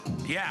 Impressive.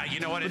 Yeah, you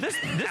know what? This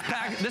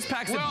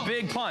packs a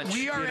big punch.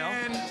 We are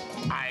in,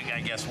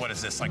 I guess, what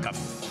is this, like a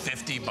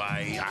 50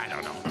 by, I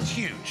don't know. It's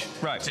huge.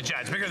 Right.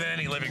 It's bigger than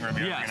any living room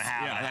you're going to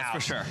have in a house. Yeah, that's for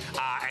sure.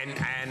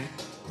 And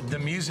The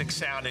music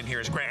sound in here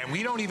is great. And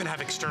we don't even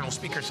have external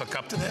speakers hook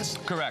up to this.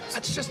 Correct.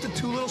 That's just the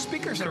 2 little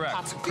speakers that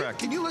pops. Correct.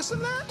 Can you listen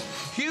to that?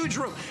 Huge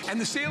room. And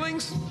the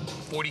ceilings,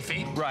 40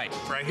 feet. Right.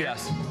 Right here.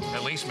 Yes.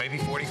 At least maybe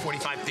 40,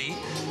 45 feet.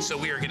 So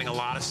we are getting a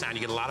lot of sound. You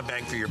get a lot of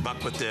bang for your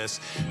buck with this.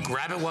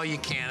 Grab it while you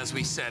can. As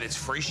we said, it's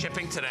free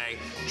shipping today.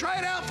 Try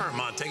it out for a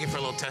month. Take it for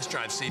a little test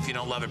drive. See if you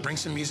don't love it. Bring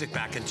some music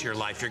back into your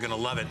life. You're going to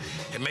love it.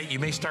 You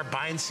may start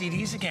buying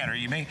CDs again, or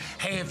you may,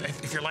 hey,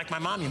 if you're like my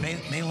mom, you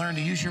may learn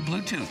to use your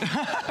Bluetooth,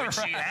 which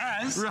she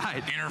has in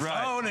her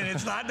phone, and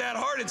it's not that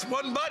hard. It's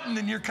one button,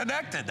 and you're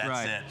connected.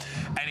 That's it.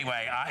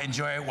 Anyway,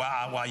 enjoy it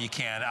while you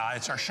can.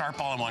 It's our Sharp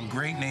All-in-One.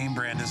 Great name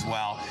brand as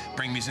well.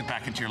 Bring music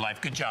back into your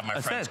life. Good job,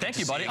 my friends. Thank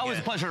you, buddy. Always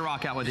a pleasure to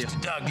rock out with you.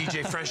 Doug,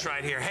 DJ Fresh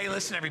right here. Hey,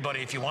 listen, everybody,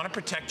 if you want to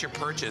protect your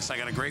purchase, I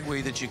got a great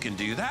way that you can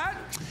do that.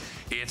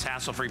 It's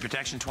hassle-free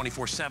protection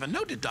 24/7,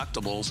 no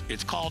deductibles.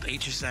 It's called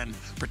HSN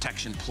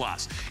Protection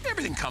Plus.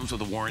 Everything comes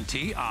with a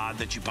warranty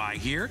that you buy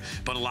here,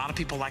 but a lot of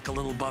people like a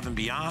little above and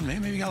beyond.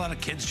 Maybe you got a lot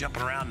of kids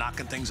jumping around,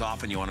 knocking things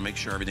off, and you want to make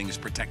sure everything is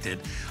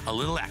protected a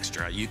little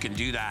extra. You can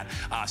do that.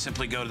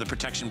 Simply go to the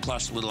Protection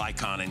Plus little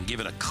icon and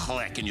give it a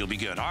click, and you'll be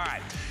good. All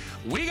right.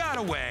 We got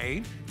a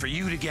way for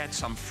you to get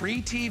some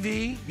free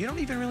TV. You don't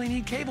even really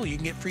need cable. You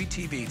can get free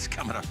TV. It's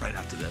coming up right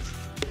after this.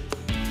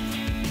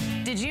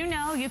 Did you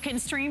know you can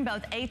stream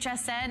both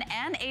HSN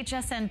and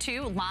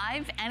HSN2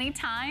 live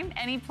anytime,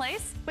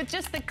 anyplace? With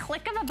just the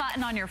click of a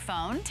button on your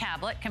phone,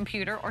 tablet,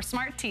 computer, or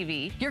smart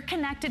TV, you're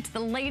connected to the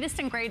latest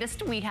and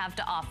greatest we have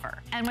to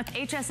offer. And with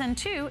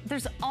HSN2,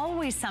 there's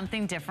always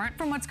something different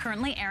from what's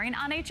currently airing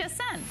on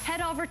HSN.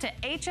 Head over to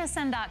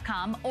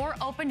hsn.com or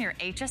open your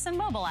HSN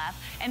mobile app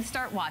and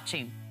start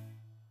watching.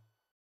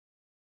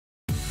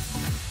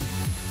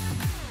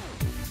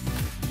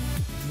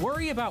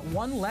 Worry about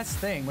one less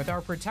thing with our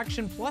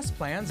Protection Plus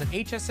plans at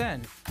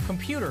HSN.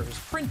 Computers,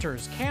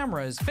 printers,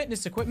 cameras,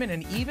 fitness equipment,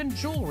 and even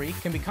jewelry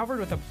can be covered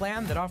with a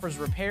plan that offers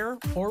repair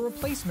or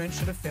replacement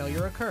should a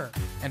failure occur.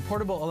 And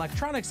portable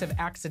electronics have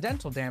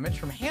accidental damage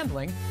from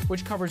handling,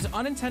 which covers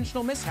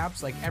unintentional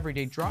mishaps like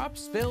everyday drops,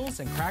 spills,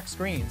 and cracked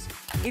screens.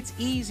 It's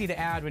easy to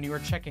add when you are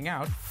checking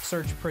out.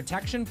 Search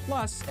Protection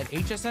Plus at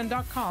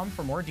hsn.com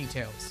for more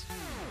details.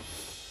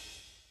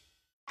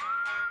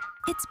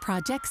 It's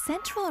Project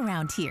Central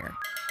around here.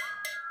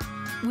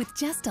 With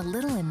just a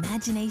little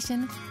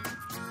imagination,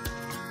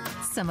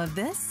 some of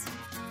this,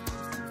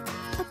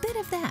 a bit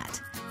of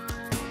that.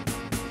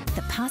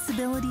 The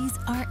possibilities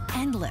are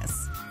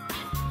endless.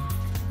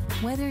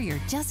 Whether you're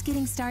just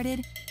getting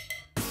started,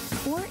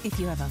 or if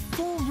you have a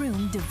full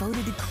room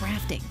devoted to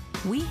crafting,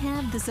 we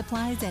have the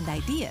supplies and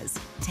ideas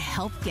to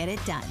help get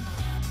it done.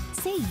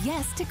 Say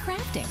yes to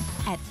crafting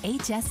at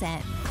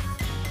HSN.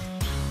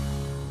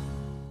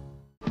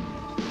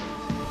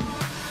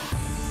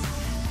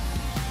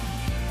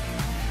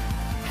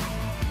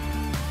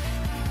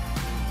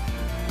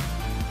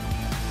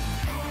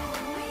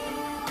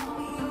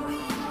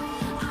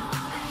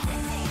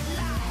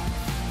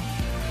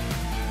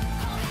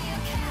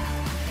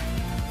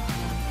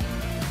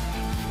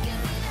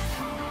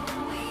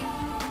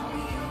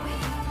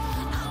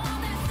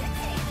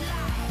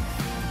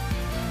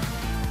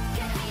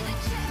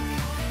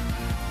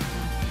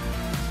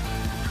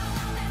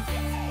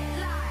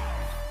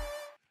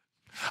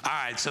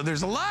 So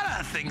there's a lot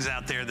of things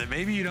out there that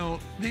maybe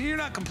you're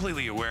not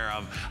completely aware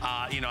of.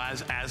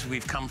 As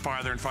we've come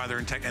farther and farther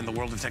in the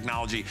world of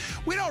technology,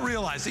 we don't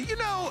realize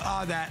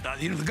that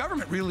the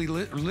government really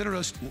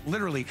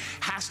literally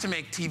has to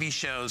make TV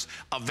shows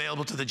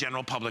available to the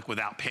general public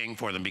without paying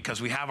for them,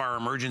 because we have our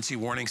emergency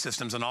warning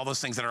systems and all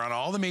those things that are on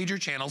all the major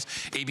channels: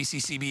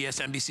 ABC,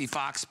 CBS, NBC,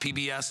 Fox,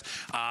 PBS,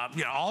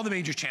 all the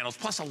major channels,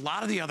 plus a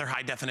lot of the other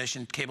high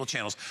definition cable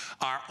channels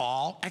are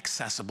all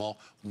accessible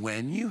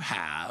when you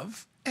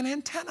have an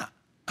antenna.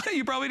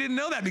 You probably didn't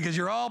know that because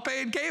you're all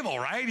paying cable,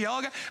 right?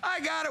 I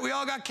got it, we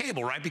all got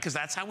cable, right? Because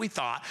that's how we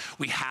thought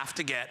we have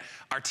to get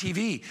our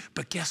TV.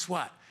 But guess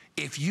what?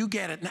 If you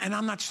get it, and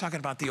I'm not just talking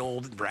about the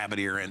old rabbit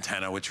ear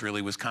antenna, which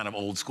really was kind of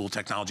old school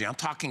technology. I'm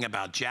talking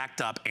about jacked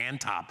up and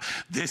top.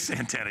 This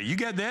antenna, you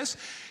get this,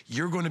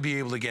 you're going to be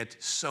able to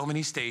get so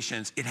many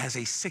stations. It has a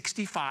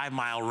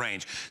 65-mile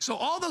range. So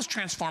all those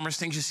transformers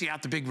things you see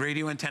out, the big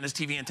radio antennas,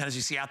 TV antennas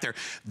you see out there,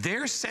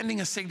 they're sending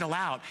a signal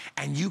out,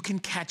 and you can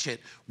catch it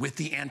with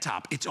the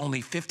N-Top. It's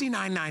only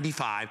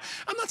 $59.95.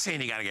 I'm not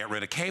saying you got to get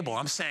rid of cable.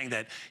 I'm saying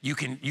that you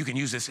can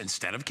use this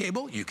instead of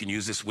cable. You can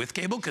use this with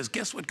cable, because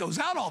guess what goes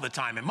out all the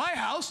time in my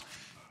house?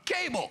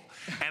 Cable.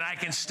 And I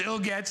can still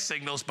get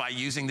signals by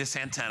using this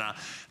antenna.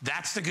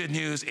 That's the good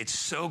news. It's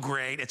so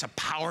great. It's a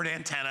powered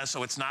antenna,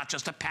 so it's not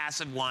just a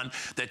passive one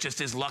that just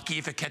is lucky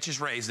if it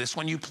catches rays. This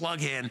one you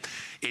plug in,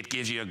 it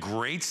gives you a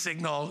great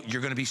signal.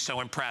 You're going to be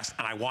so impressed.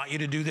 And I want you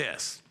to do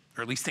this,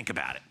 or at least think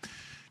about it.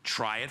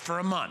 Try it for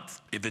a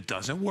month. If it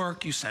doesn't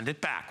work, you send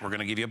it back. We're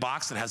gonna give you a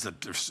box that has the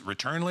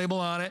return label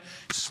on it.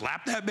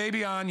 Slap that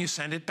baby on, you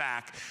send it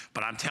back.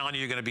 But I'm telling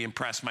you, you're gonna be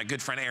impressed. My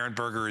good friend Aaron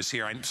Berger is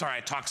here. I'm sorry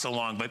I talked so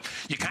long, but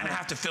you kind of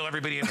have to fill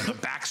everybody into the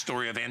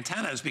backstory of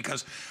antennas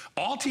because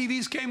all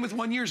TVs came with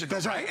 1 year ago.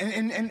 That's right.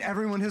 And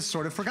everyone has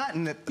sort of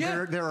forgotten that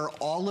there are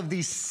all of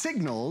these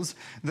signals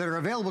that are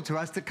available to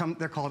us that come,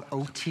 they're called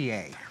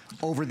OTA,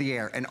 over the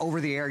air. And over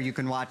the air, you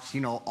can watch,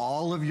 you know,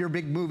 all of your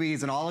big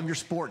movies and all of your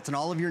sports and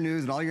all of your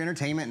news and all your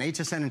entertainment and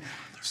HSN and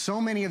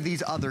so many of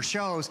these other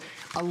shows.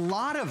 A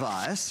lot of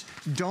us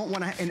don't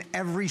want to, in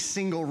every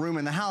single room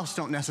in the house,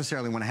 don't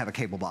necessarily want to have a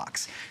cable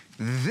box.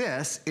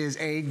 This is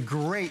a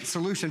great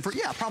solution for,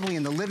 yeah, probably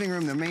in the living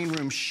room, the main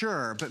room,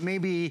 sure, but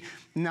maybe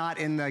not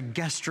in the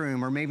guest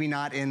room or maybe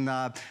not in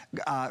the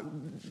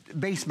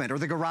basement or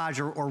the garage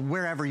or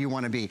wherever you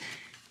want to be.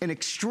 An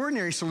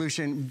extraordinary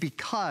solution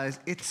because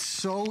it's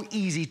so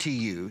easy to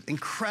use,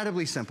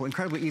 incredibly simple,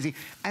 incredibly easy,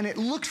 and it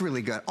looks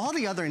really good. All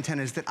the other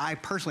antennas that I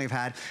personally have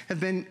had have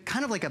been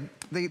kind of like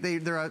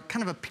they're a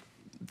kind of a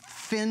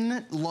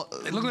thin they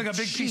look like a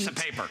big piece of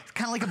paper.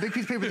 Kind of like a big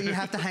piece of paper that you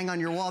have to hang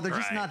on your wall. They're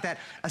just not that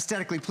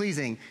aesthetically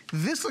pleasing.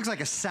 This looks like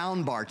a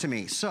sound bar to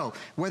me. So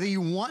whether you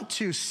want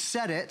to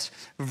set it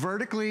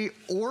vertically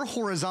or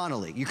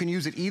horizontally, you can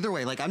use it either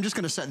way. Like I'm just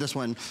gonna set this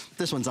one.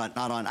 This one's not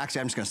on.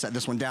 Actually, I'm just gonna set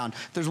this one down.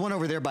 There's one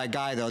over there by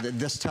Guy though that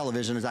this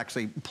television is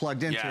actually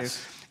plugged into.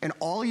 Yes. And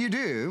all you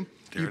do,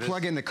 you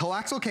plug in the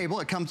coaxial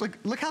cable. It comes,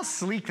 look how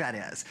sleek that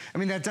is. I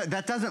mean,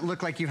 that doesn't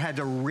look like you had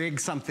to rig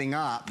something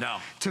up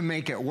to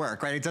make it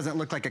work, right? It doesn't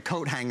look like a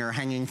coat hanger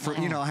hanging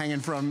from, you know, hanging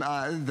from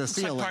the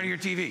ceiling. It's like part of your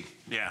TV.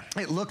 Yeah.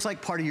 It looks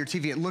like part of your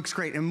TV. It looks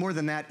great. And more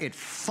than that, it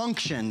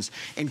functions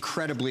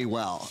incredibly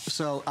well.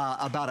 So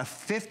about a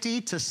 50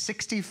 to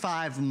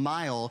 65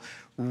 mile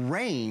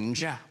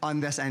range on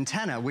this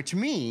antenna, which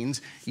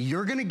means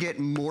you're gonna get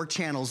more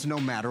channels no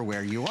matter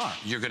where you are.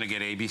 You're gonna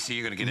get ABC,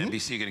 you're gonna get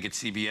NBC, you're gonna get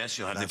CBS,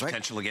 you'll have the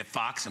potential to get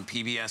Fox and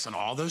PBS and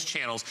all those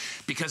channels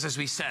because as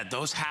we said,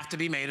 those have to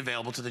be made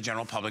available to the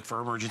general public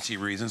for emergency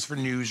reasons, for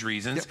news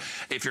reasons.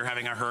 If you're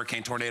having a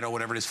hurricane, tornado,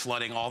 whatever it is,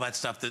 flooding, all that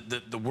stuff,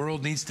 the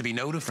world needs to be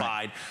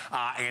notified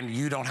and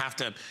you don't have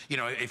to, you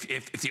know,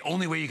 if the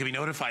only way you can be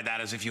notified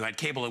that is if you had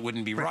cable, it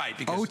wouldn't be right.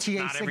 Because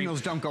OTA signals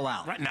don't go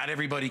out. Right, not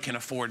everybody can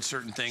afford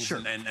certain things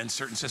and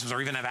certain systems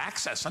or even have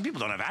access. Some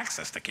people don't have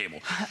access to cable.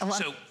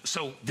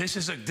 So this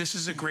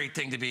is a great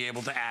thing to be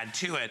able to add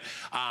to it.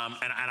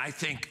 And I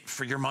think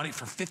for your money,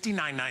 for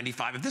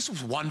 $59.95, if this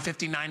was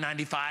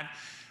 $159.95,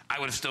 I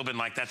would have still been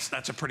like,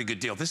 that's a pretty good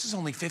deal. This is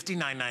only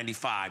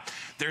 $59.95.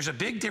 There's a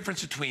big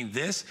difference between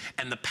this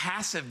and the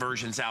passive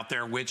versions out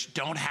there which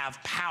don't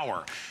have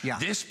power.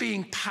 This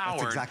being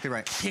powered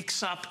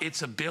kicks up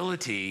its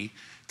ability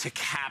to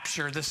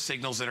capture the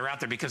signals that are out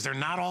there because they're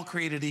not all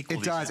created equal.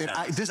 It does.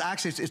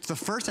 It's the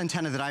first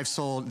antenna that I've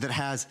sold that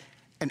has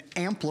an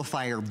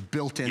amplifier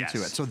built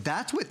into it. So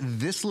that's what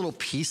this little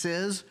piece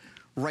is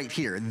right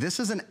here. This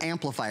is an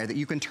amplifier that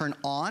you can turn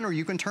on or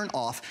you can turn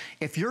off.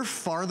 If you're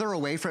farther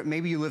away from it,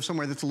 maybe you live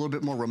somewhere that's a little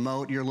bit more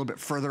remote, you're a little bit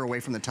further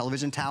away from the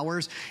television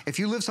towers. If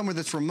you live somewhere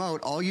that's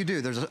remote, all you do,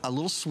 there's a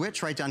little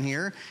switch right down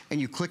here and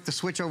you click the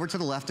switch over to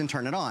the left and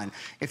turn it on.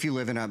 If you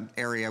live in an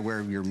area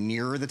where you're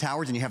nearer the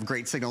towers and you have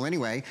great signal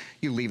anyway,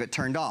 you leave it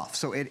turned off.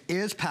 So it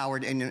is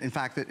powered, and in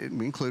fact,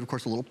 we include, of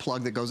course, a little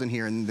plug that goes in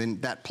here and then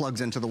that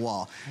plugs into the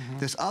wall.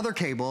 This other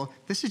cable,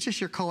 this is just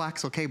your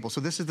coaxial cable.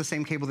 So this is the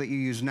same cable that you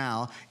use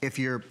now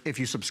if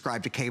you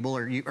subscribe to cable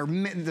or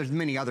there's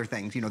many other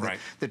things, you know,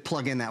 that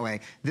plug in that way.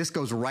 This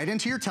goes right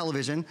into your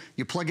television,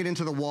 you plug it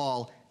into the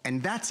wall,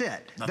 and that's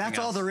it. That's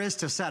all there is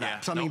to set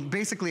up. So I mean,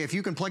 basically, if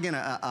you can plug in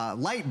a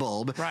light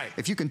bulb,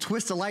 if you can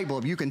twist a light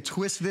bulb, you can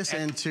twist this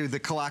into the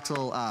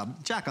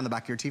coaxial jack on the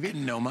back of your TV.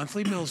 And no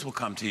monthly bills will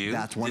come to you.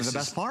 That's one of the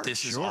best parts.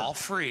 This is all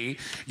free.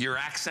 You're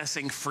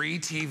accessing free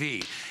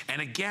TV.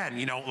 And again,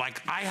 you know,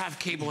 like I have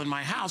cable in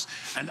my house,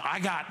 and I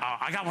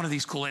got one of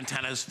these cool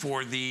antennas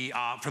for the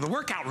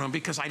workout room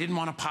because I didn't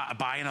want to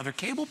buy another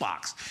cable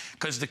box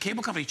because the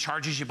cable company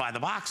charges you by the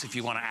box if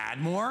you want to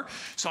add more.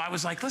 So I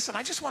was like, listen,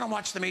 I just want to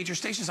watch the major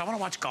stations. I want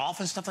to watch golf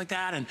and stuff like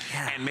that and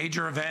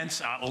major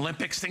events,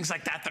 Olympics, things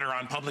like that that are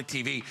on public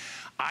TV.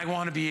 I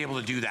want to be able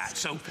to do that.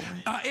 So,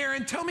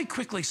 Aaron, tell me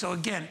quickly. So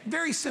again,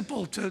 very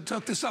simple to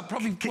hook this up.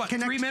 Probably, what,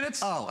 3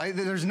 minutes?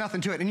 There's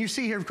nothing to it. And you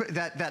see here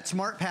that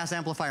Smart Pass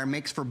amplifier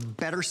makes for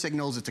better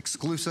signals. It's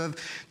exclusive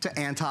to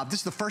Antop. This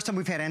is the first time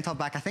we've had Antop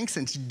back, I think,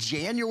 since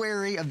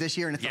January of this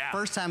year. And it's the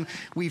first time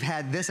we've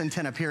had this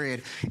antenna,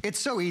 period. It's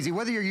so easy.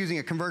 Whether you're using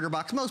a converter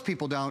box, most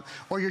people don't,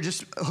 or you're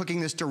just hooking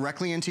this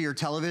directly into your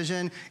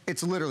television,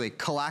 it's literally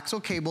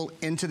coaxial cable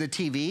into the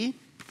TV,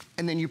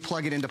 and then you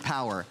plug it into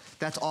power.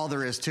 That's all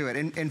there is to it.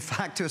 In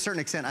fact, to a certain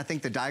extent, I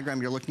think the diagram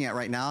you're looking at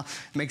right now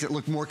makes it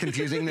look more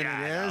confusing than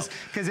it is,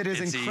 because it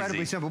is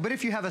incredibly simple. But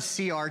if you have a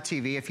CR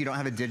TV, if you don't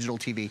have a digital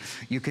TV,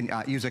 you can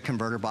use a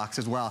converter box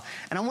as well.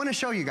 And I want to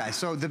show you guys.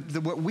 So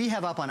what we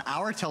have up on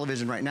our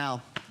television right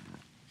now,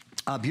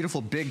 a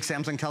beautiful big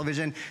Samsung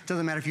television.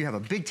 Doesn't matter if you have a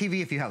big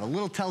TV, if you have a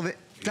little television,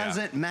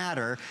 doesn't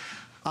matter.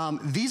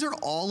 These are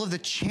all of the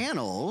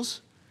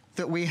channels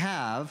that we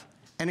have,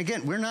 and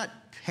again, we're not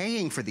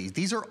paying for these.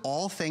 These are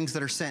all things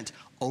that are sent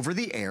over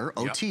the air,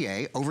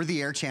 OTA, over the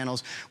air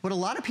channels. What a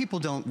lot of people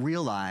don't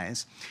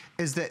realize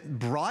is that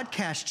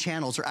broadcast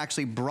channels are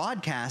actually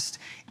broadcast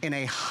in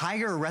a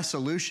higher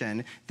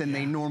resolution than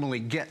they normally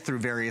get through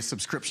various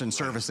subscription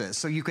services.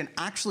 So you can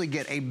actually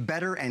get a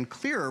better and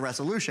clearer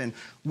resolution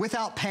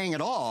without paying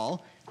at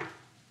all,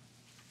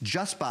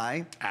 just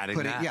by adding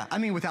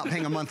without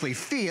paying a monthly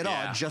fee at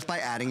all, just by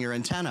adding your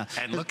antenna.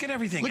 And look at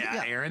everything,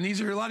 Aaron.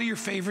 These are a lot of your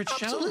favorite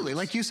shows. Absolutely,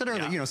 like you said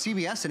earlier, you know,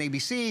 CBS and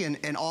ABC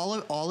and all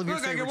of your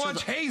favorite shows. I can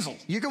watch Hazel.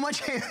 You can watch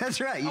Hazel.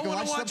 That's right. You can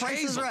watch The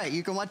Price is Right.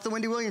 You can watch the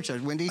Wendy Williams show.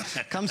 Wendy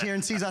comes here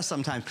and sees us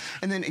sometimes.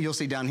 And then you'll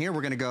see down here,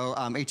 we're going to go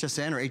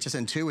HSN or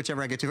HSN2,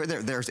 whichever I get to.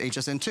 There's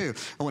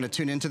HSN2. I want to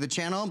tune into the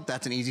channel.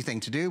 That's an easy thing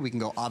to do. We can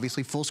go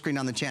obviously full screen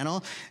on the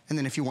channel. And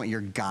then if you want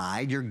your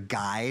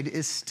guide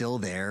is still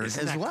there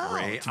as well.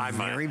 Great? It's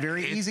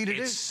very easy to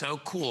do. It's so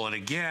cool. And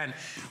again,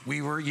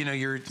 we were, you know,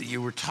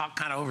 you were taught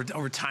kind of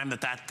over time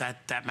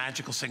that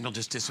magical signal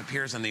just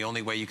disappears, and the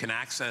only way you can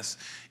access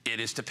it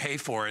is to pay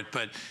for it.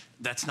 But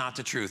that's not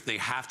the truth. They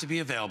have to be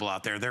available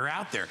out there. They're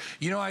out there.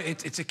 You know,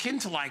 it's akin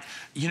to, like,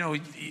 you know,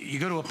 you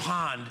go to a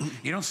pond,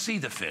 you don't see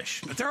the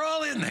fish, but they're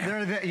all in there.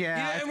 And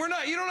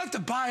you don't have to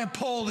buy a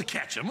pole to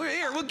catch them.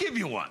 Here, we'll give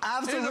you one.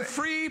 Absolutely. There's a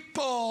free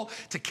pole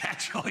to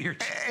catch all your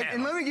channels.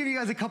 And let me give you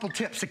guys a couple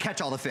tips to catch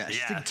all the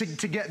fish,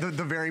 to get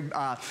the very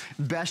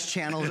best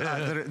channels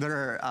that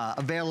are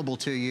available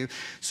to you.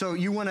 So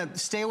you want to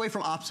stay away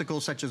from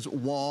obstacles such as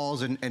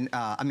walls and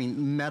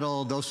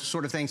metal, those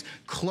sort of things.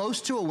 Close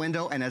to a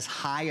window and as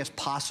high as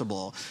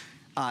possible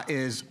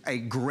is a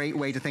great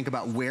way to think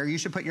about where you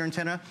should put your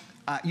antenna.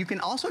 You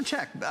can also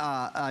check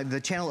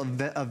the channel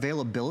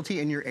availability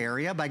in your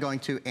area by going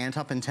to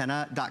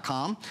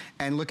antupantenna.com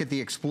and look at the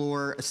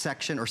Explore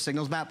section or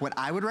signals map. What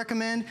I would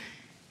recommend,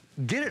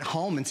 get it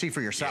home and see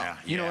for yourself.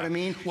 You know what I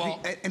mean? Well,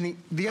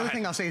 the other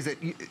thing I'll say is that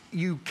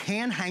you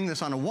can hang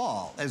this on a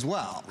wall as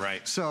well.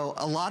 Right. So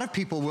a lot of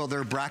people will, there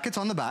are brackets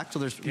on the back, so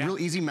there's real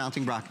easy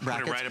mounting brackets.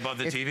 Put it right above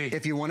the TV.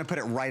 If you want to put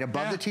it right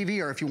above the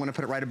TV, or if you want to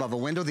put it right above a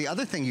window. The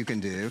other thing you can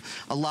do,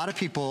 a lot of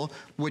people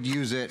would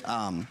use it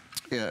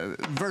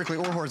vertically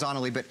or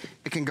horizontally, but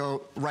it can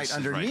go right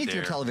underneath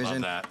your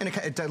television. And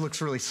it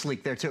looks really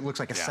sleek there too. It looks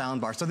like a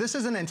sound bar. So this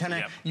is an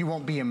antenna you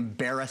won't be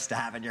embarrassed to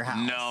have in your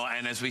house. No,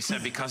 and as we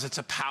said, because it's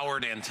a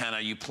powered antenna,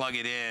 you plug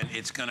it in,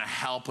 it's gonna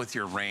help with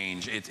your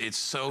range. It's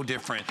so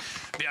different.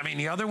 I mean,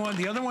 the other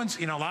ones,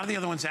 you know, a lot of the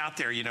other ones out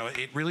there, you know,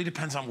 it really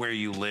depends on where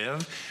you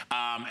live.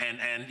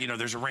 And you know,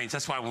 there's a range.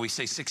 That's why when we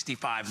say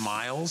 65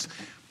 miles,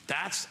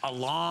 that's a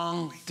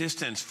long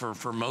distance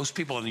for most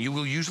people, and you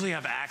will usually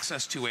have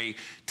access to a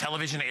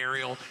television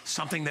aerial,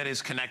 something that is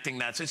connecting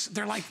that.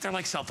 They're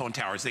like cell phone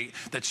towers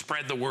that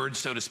spread the word,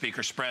 so to speak,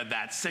 or spread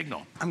that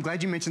signal. I'm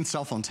glad you mentioned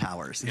cell phone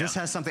towers. This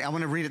has something, I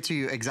want to read it to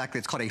you exactly.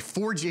 It's called a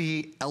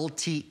 4G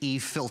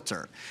LTE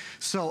filter.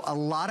 So a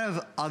lot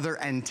of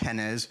other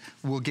antennas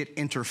will get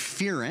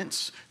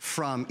interference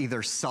from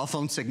either cell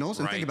phone signals,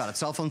 and think about it,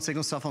 cell phone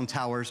signals, cell phone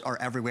towers are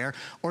everywhere,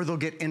 or they'll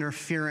get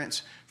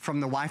interference from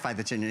the Wi-Fi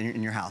that's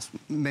in your house.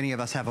 Many of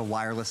us have a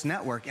wireless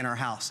network in our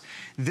house.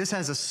 This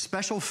has a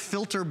special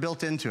filter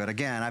built into it.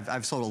 Again,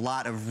 I've sold a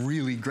lot of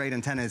really great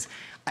antennas.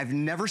 I've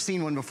never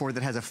seen one before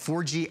that has a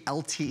 4G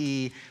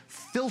LTE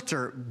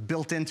filter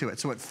built into it.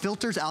 So it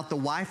filters out the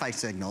Wi-Fi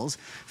signals,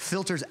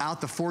 filters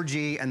out the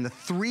 4G and the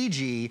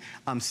 3G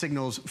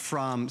signals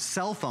from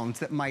cell phones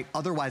that might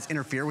otherwise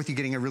interfere with you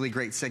getting a really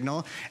great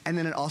signal. And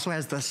then it also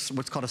has this,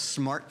 what's called a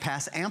Smart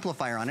Pass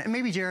amplifier on it. And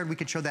maybe, Jared, we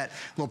could show that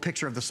little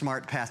picture of the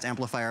Smart Pass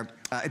amplifier.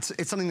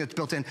 It's something that's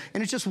built in,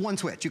 and it's just one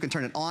switch. You can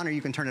turn it on or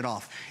you can turn it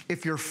off.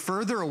 If you're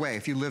further away,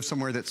 if you live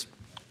somewhere that's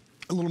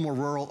a little more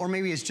rural, or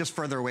maybe it's just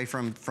further away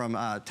from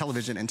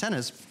television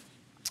antennas,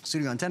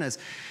 studio antennas,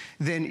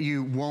 then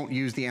you won't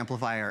use the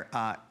amplifier,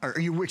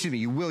 you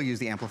will use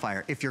the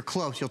amplifier. If you're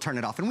close, you'll turn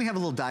it off. And we have a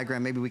little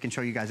diagram, maybe we can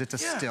show you guys. It's a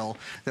still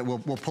that we'll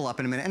pull up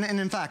in a minute. And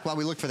in fact, while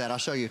we look for that, I'll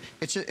show you.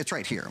 It's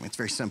right here. I mean, it's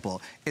very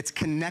simple. It's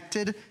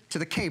connected to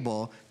the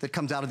cable that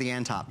comes out of the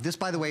Antop. This,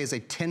 by the way, is a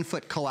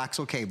 10-foot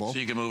coaxial cable. So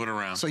you can move it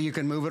around. So you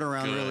can move it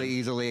around really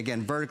easily.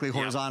 Again, vertically,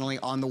 horizontally,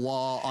 on the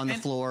wall, on the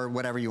floor,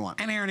 whatever you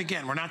want. And Aaron,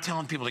 again, we're not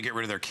telling people to get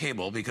rid of their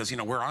cable because, you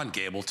know, we're on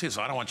cable too,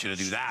 so I don't want you to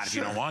do that if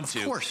you don't want to.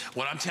 Of course.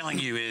 What I'm telling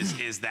you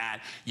is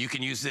that you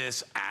can use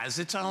this as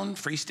its own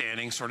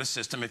freestanding sort of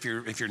system if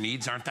your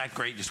needs aren't that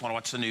great, just want to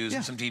watch the news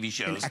and some TV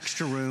shows. An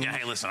extra room. Yeah,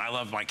 hey, listen, I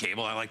love my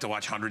cable. I like to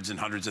watch hundreds and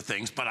hundreds of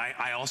things, but I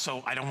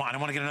don't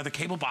want to get another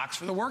cable box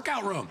for the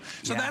workout room.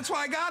 So that's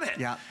why I got it.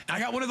 And I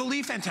got one of the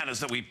Leaf antennas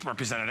that we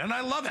represented, and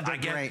I love it. I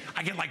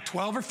get like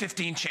 12 or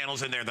 15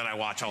 channels in there that I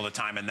watch all the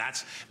time, and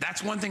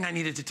that's one thing I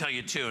needed to tell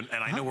you too.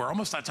 And I know we're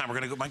almost out of time. We're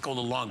gonna might go a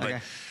little long,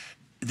 but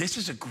this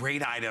is a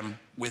great item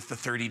with the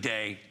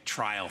 30-day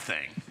trial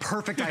thing.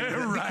 Perfect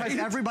idea. Right? Because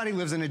everybody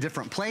lives in a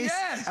different place.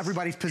 Yes.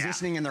 Everybody's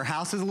positioning in their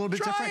house is a little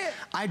bit different.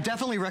 I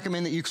definitely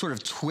recommend that you sort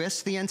of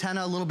twist the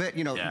antenna a little bit,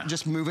 you know,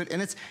 just move it.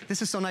 And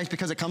this is so nice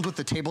because it comes with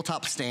the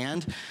tabletop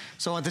stand.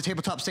 So at the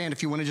tabletop stand,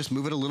 if you want to just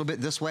move it a little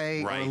bit this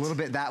way or a little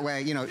bit that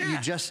way, you know, you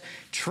just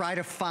try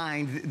to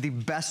find the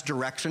best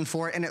direction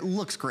for it. And it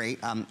looks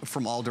great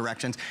from all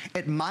directions.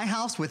 At my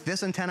house with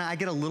this antenna, I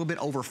get a little bit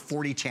over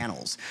 40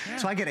 channels.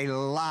 So I get a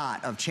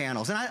lot of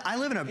channels. And I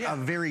live in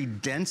a very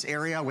dense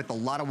area with a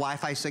lot of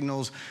Wi-Fi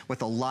signals,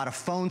 with a lot of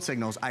phone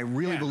signals. I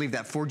really believe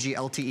that 4G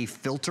LTE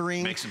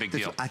filtering makes a big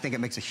deal. I think it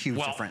makes a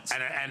huge difference.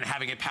 And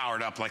having it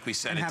powered up, like we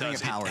said,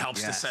 it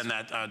helps to send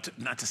that,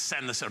 not to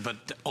send this,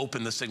 but to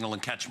open the signal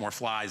and catch more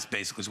flies,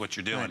 basically is what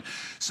you're doing.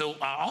 So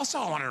also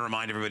I want to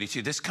remind everybody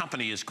too, this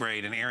company is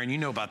great. And Aaron, you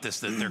know about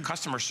this, that their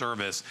customer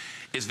service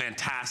is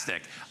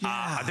fantastic.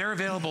 They're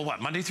available,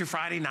 what, Monday through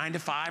Friday, 9 to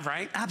 5,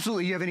 right?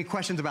 Absolutely. You have any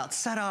questions about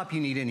setup,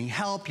 you need any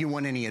help, you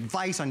want any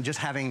advice on just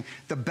having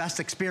the best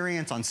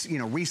experience on, you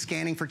know,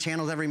 rescanning for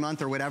channels every month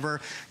or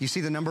whatever, you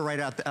see the number right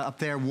up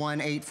there,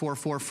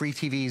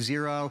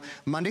 1-844-FREE-TV-0.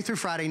 Monday through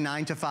Friday,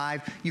 9 to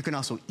 5. You can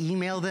also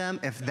email them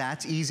if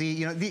that's easy.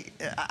 You know,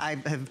 I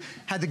have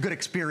had the good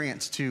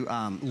experience to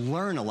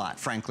learn a lot,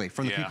 frankly,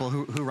 from the people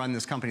who run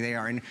this company. They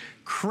are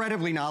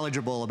incredibly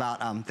knowledgeable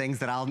about things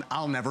that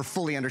I'll never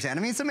fully understand.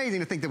 I mean, it's amazing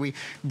to think that we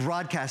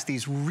broadcast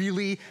these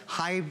really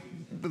high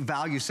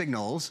value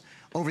signals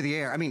over the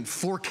air. I mean,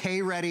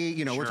 4K ready,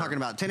 you know, we're talking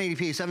about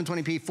 1080p,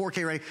 720p,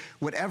 4K ready,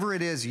 whatever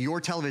it is your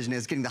television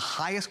is, getting the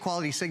highest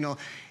quality signal.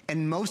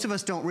 And most of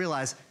us don't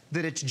realize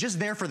that it's just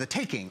there for the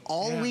taking.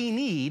 All we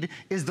need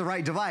is the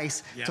right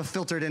device to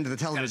filter it into the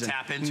television.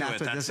 Gotta tap into it,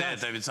 that's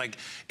it.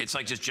 It's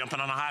like just jumping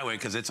on a highway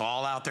because it's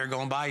all out there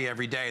going by you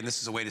every day, and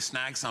this is a way to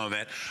snag some of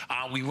it.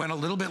 We went a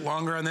little bit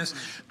longer on this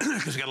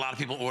because we got a lot of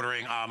people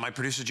ordering. My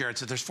producer, Jared,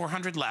 said there's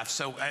 400 left.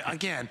 So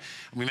again,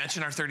 we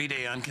mentioned our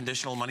 30-day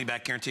unconditional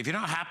money-back guarantee. If you're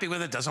not happy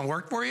with it, doesn't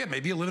work for you,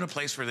 maybe you live in a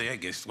place where hey,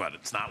 guess what,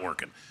 it's not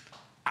working.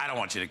 I don't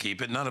want you to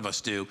keep it. None of us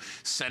do.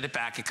 Send it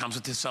back. It comes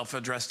with the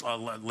self-addressed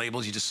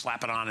labels. You just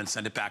slap it on and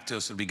send it back to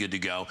us. It'll be good to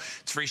go.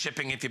 It's free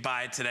shipping if you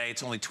buy it today.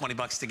 It's only 20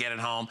 bucks to get it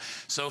home.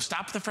 So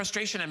stop the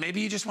frustration, and maybe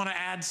you just want to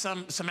add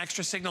some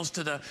extra signals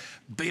to the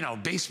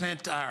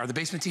basement or the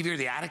basement TV or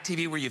the attic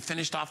TV where you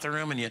finished off the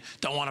room and you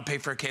don't want to pay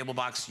for a cable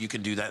box. You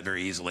can do that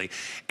very easily,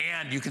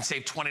 and you can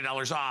save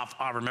 $20 off.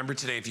 Remember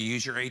today, if you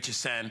use your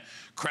HSN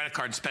credit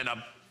card and spend up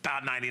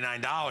about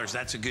 $99,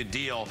 that's a good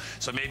deal.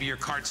 So maybe your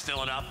cart's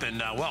filling up, and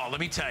well, let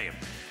me tell you,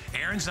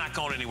 Aaron's not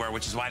going anywhere,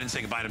 which is why I didn't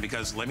say goodbye to him,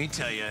 because let me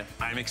tell you,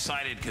 I'm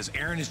excited because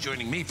Aaron is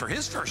joining me for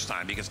his first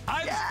time because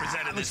I've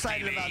presented this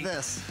TV about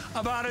this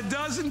about a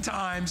dozen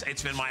times.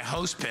 It's been my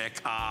host pick,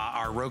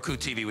 our Roku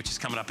TV, which is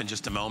coming up in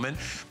just a moment.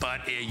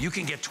 But you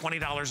can get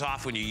 $20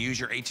 off when you use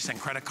your HSN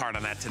credit card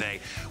on that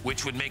today,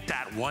 which would make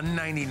that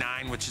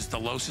 $199, which is the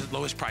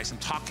lowest price. I'm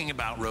talking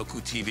about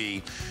Roku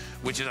TV,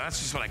 that's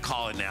just what I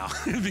call it now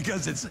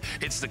because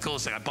it's the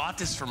coolest thing. I bought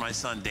this for my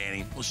son,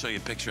 Danny. We'll show you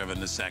a picture of it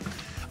in a sec.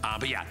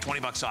 But yeah,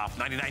 20 bucks off,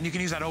 99. You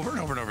can use that over and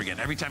over and over again.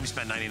 Every time you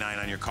spend 99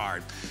 on your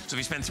card. So if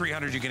you spend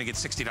 300, you're gonna get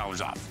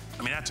 $60 off.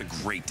 I mean, that's a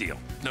great deal.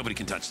 Nobody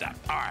can touch that.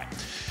 All right,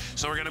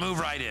 so we're gonna move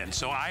right in.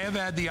 So I have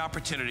had the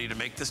opportunity to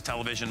make this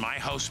television my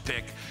host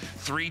pick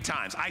 3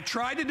 times. I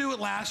tried to do it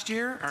last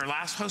year, or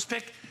last host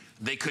pick.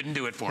 They couldn't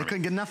do it for me. They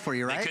couldn't get enough for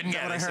you, right? They couldn't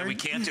get it. They said, we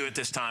can't do it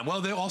this time.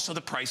 Well, also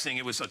the pricing,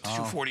 it was a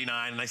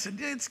 $249, and I said,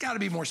 it's got to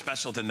be more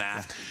special than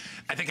that.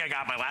 I think I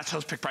got my last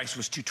host pick price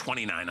was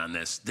 $229 on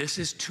this. This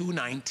is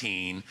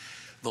 $219,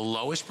 the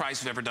lowest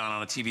price we've ever done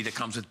on a TV that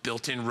comes with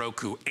built-in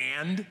Roku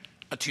and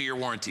a 2-year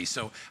warranty.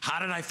 So how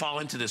did I fall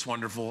into this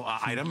wonderful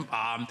item?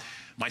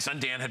 My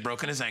son Dan had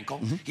broken his ankle.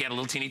 He had a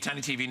little teeny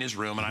tiny TV in his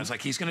room, and I was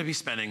like, he's gonna be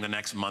spending the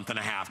next month and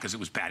a half because it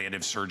was bad. He had to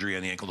have surgery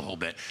on the ankle the whole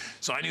bit.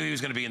 So I knew he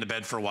was gonna be in the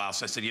bed for a while.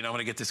 So I said, you know, I'm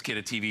gonna get this kid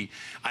a TV.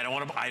 I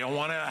don't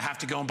wanna have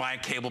to go and buy a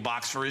cable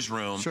box for his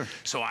room.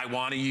 So I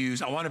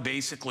wanna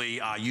basically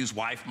use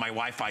my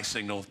Wi-Fi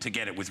signal to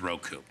get it with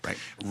Roku.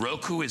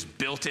 Roku is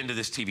built into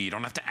this TV. You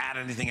don't have to add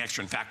anything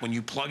extra. In fact, when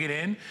you plug it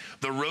in,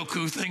 the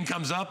Roku thing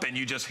comes up and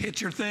you just hit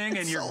your thing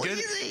and you're good.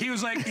 He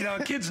was like, you know,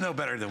 kids know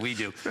better than we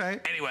do.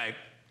 Anyway,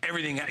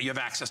 everything, you have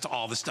access to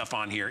all the stuff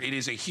on here. It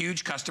is a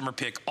huge customer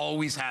pick,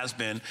 always has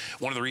been.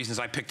 One of the reasons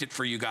I picked it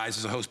for you guys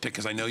as a host pick,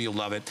 because I know you'll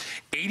love it.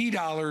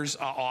 $80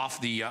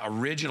 off the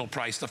original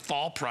price, the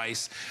fall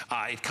price.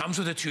 It comes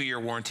with a 2-year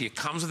warranty. It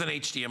comes with an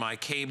HDMI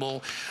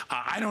cable.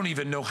 I don't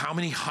even know how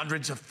many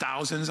hundreds of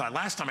thousands.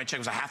 Last time I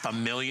checked, it was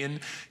 500,000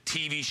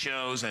 TV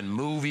shows and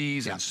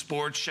movies and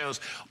sports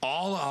shows,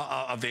 all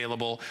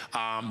available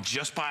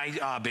just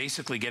by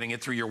basically getting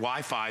it through your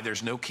Wi-Fi.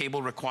 There's no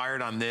cable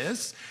required on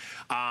this.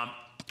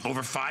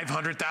 Over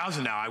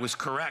 500,000 now. I was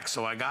correct,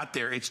 so I got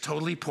there. It's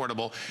totally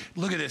portable.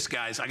 Look at this,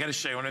 guys. I got to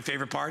show you one of my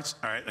favorite parts.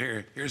 All right,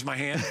 here's my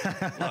hand.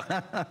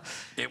 Look,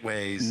 it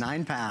weighs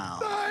 9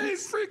 pounds. 9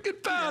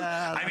 freaking pounds.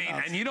 Yeah, I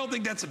mean, and you don't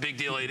think that's a big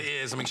deal. It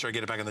is. Let me make sure I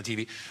get it back on the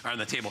TV or on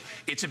the table.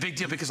 It's a big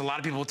deal because a lot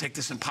of people will take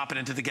this and pop it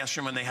into the guest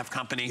room when they have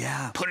company.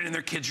 Yeah. Put it in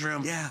their kids'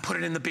 room. Yeah. Put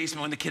it in the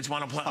basement when the kids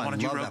want to play. Oh, Want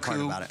to do Roku. that part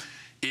about it.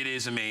 It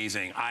is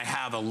amazing. I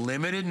have a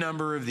limited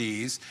number of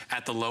these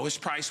at the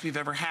lowest price we've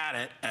ever had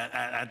it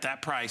at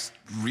that price.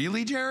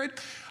 Really, Jared?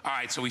 All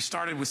right, so we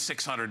started with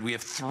 600. We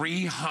have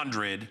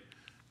 300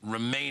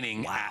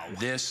 remaining at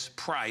this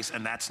price,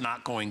 and that's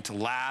not going to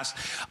last.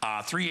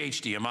 3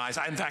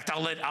 HDMIs. In fact,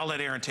 I'll let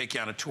Aaron take you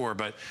on a tour,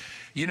 but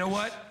you know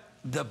what?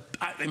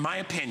 In my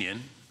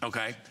opinion,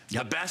 okay,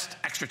 the best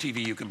extra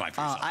TV you can buy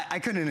for yourself. I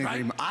couldn't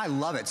agree more. I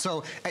love it.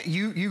 So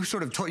you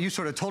sort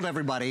of told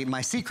everybody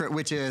my secret,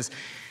 which is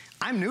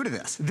I'm new to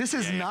this. This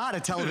is not a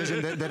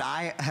television that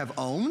I have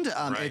owned.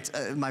 It's,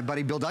 my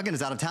buddy Bill Duggan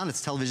is out of town.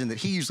 It's a television that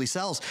he usually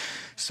sells.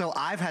 So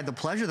I've had the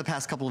pleasure the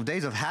past couple of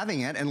days of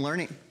having it and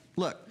learning.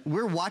 Look,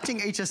 we're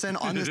watching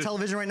HSN on this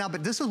television right now,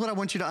 but this is what I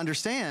want you to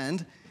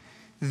understand.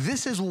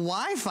 This is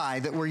Wi-Fi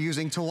that we're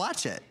using to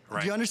watch it.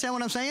 Do you understand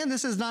what I'm saying?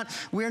 This is not,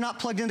 we're not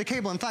plugged into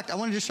cable. In fact, I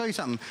wanted to show you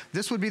something.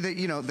 This would be the,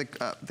 you know,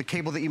 the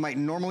cable that you might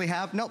normally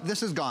have. Nope,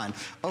 this is gone.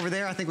 Over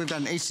there, I think we've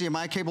got an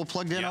HDMI cable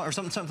plugged in or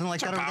something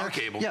like that over there.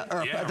 Cable.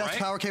 Yeah, that's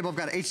power cable. I've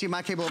got an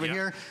HDMI cable over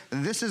here.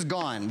 This is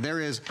gone.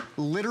 There is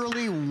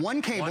literally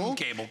one cable,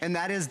 and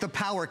that is the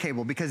power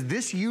cable, because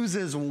this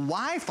uses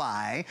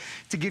Wi-Fi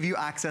to give you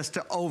access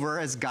to over,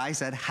 as Guy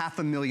said,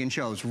 500,000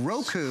 shows.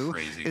 Roku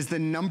is the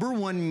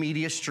 #1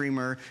 media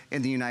streamer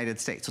in the United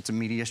States. So it's a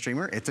media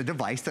streamer. It's a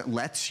device that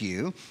lets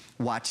you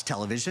watch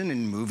television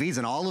and movies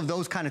and all of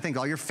those kind of things,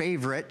 all your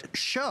favorite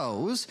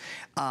shows,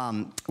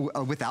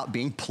 without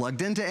being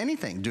plugged into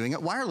anything, doing it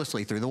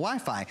wirelessly through the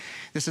Wi-Fi.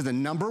 This is the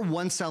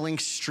 #1 selling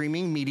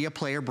streaming media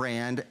player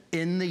brand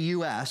in the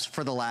US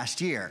for the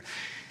last year.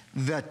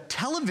 The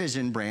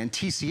television brand,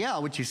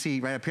 TCL, which you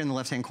see right up here in the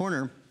left-hand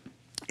corner,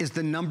 is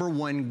the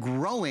 #1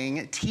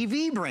 growing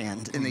TV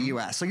brand in the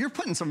US. So you're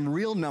putting some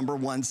real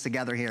 #1s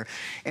together here.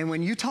 And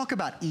when you talk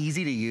about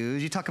easy to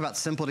use, you talk about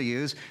simple to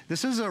use,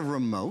 this is a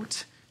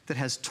remote that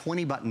has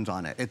 20 buttons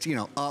on it. It's, you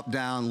know, up,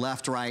 down,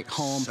 left, right,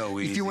 home. So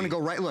easy. If you want to go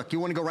right, look, you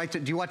want to go right to,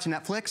 do you watch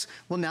Netflix?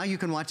 Well, now you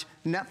can watch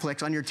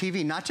Netflix on your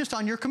TV, not just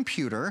on your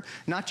computer,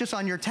 not just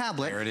on your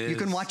tablet. There it is. You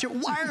can watch it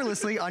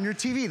wirelessly on your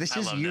TV. This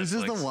just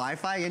uses the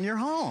Wi-Fi in your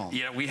home.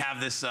 Yeah, we have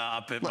this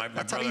up at my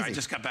brother. I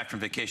just got back from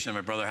vacation, and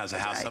my brother has a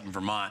house up in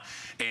Vermont,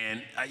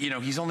 and you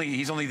know, he's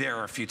only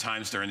there a few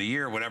times during the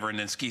year, or whatever, and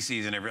then ski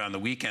season on the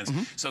weekends.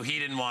 So he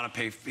didn't want to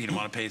pay. He didn't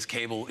want to pay his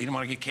cable. He didn't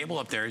want to get cable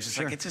up there. He's just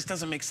like, it just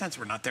doesn't make sense.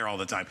 We're not there all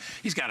the time.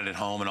 He's got it at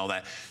home and all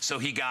that. So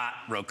he got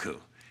Roku.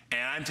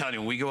 And I'm telling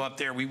you, when we go up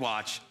there, we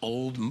watch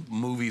old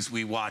movies,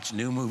 we watch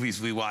new movies,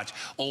 we watch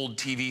old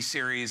TV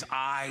series.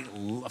 I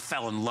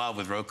fell in love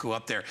with Roku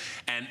up there.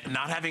 And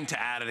not having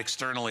to add it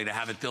externally, to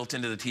have it built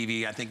into the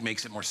TV, I think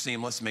makes it more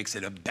seamless, makes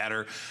it a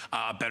better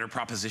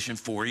proposition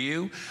for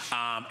you.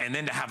 And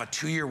then to have a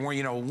 2-year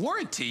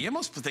warranty.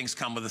 Most things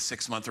come with a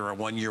 6-month or a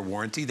 1-year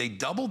warranty. They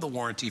doubled the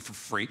warranty for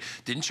free.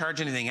 Didn't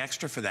charge anything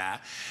extra for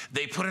that.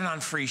 They put it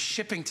on free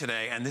shipping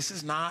today, and this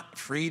is not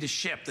free to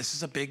ship. This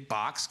is a big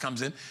box,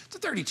 comes in. It's a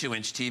 32-inch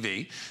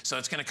TV, so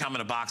it's going to come in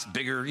a box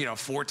bigger,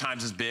 4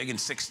 times as big and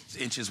 6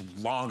 inches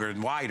longer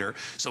and wider.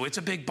 So it's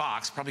a big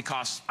box. Probably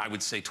costs, I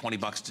would say,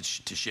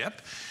 $20 to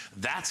ship.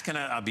 That's going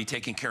to be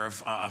taken care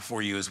of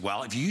for you as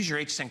well. If you use your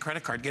HSN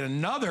credit card, get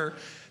another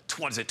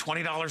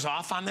 $20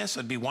 off on this?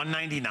 It'd be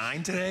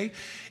 $199 today.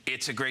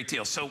 It's a great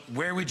deal. So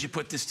where would you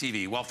put this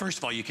TV? Well, first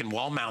of all, you can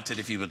wall mount it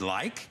if you would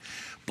like.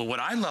 But what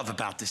I love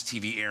about this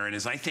TV, Aaron,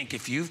 is I think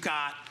if you've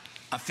got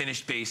a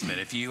finished basement,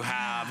 if you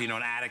have, an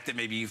attic that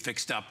maybe you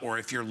fixed up, or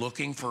if you're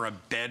looking for a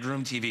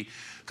bedroom TV,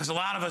 because a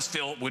lot of us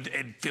would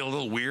feel a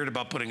little weird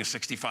about putting a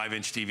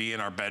 65-inch TV in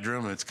our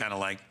bedroom. It's kind of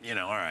like, all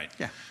right,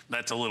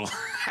 that's a little,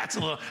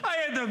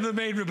 I had the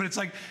main room, but it's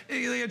like,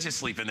 you just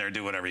sleep in there,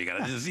 do whatever you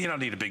got to do. You don't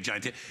need a big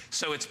giant TV.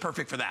 So it's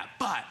perfect for that.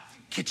 But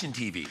kitchen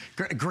TV.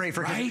 Great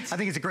for I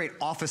think it's a great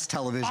office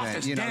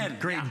television.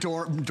 Great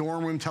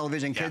dorm room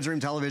television, kids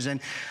room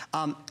television.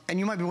 And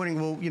you might be wondering,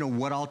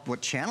 well,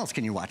 what channels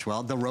can you watch?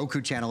 Well, the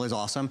Roku channel is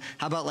awesome.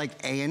 How about like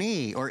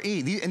A&E or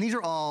E? And these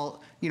are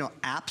all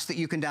apps that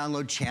you can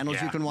download, channels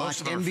you can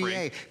watch,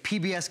 NBA,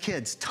 PBS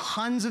Kids.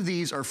 Tons of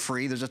these are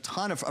free. There's a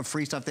ton of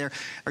free stuff there.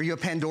 Are you a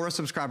Pandora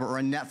subscriber or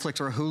a Netflix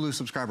or a Hulu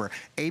subscriber?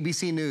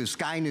 ABC News,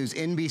 Sky News,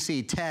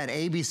 NBC, TED,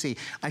 ABC.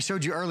 I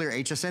showed you earlier,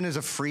 HSN is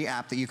a free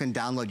app that you can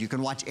download. You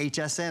can watch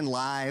HSN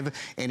live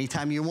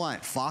anytime you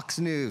want. Fox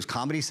News,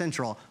 Comedy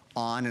Central,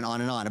 on and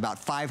on and on. About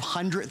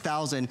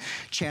 500,000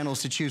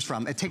 channels to choose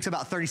from. It takes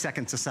about 30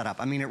 seconds to set up.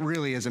 I mean, it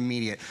really is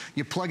immediate.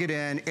 You plug it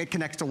in, it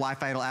connects to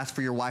Wi-Fi. It'll ask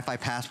for your Wi-Fi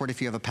password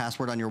if you have a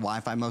password on your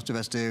Wi-Fi. Most of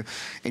us do.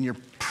 And you're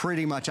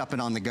pretty much up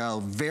and on the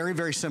go. Very,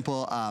 very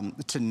simple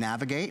to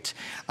navigate.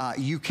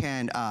 You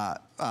can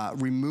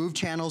remove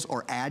channels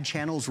or add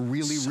channels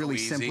really, really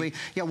simply.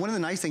 Yeah, one of the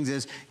nice things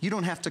is you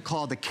don't have to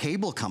call the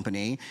cable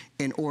company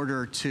in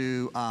order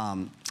to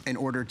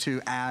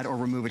add or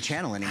remove a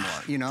channel anymore.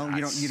 You know,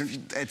 you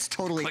don't. It's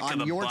totally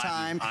on your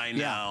time. I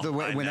know.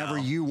 Yeah, whenever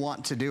you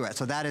want to do it.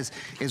 So that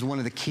is one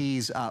of the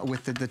keys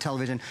with the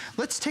television.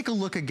 Let's take a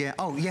look again.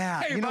 Oh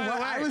yeah, hey, you know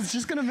what? I was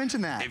just going to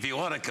mention that. If you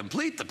want to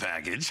complete the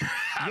package,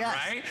 yes,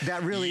 right?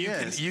 That really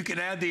is. You can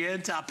add the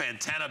end-top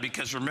antenna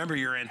because remember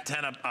your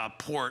antenna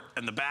port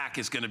in the back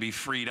is going to be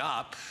freed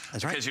up.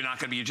 That's right. Because you're not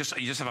going to be. You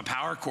just have a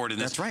power cord in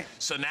this. That's right.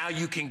 So now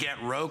you can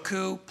get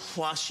Roku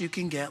plus you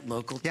can get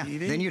local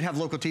TV. Then you'd have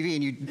local TV,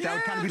 and that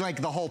would kind of be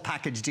like the whole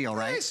package deal,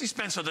 right? Yes, you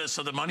spend so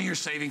the money you're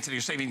saving today,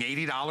 you're saving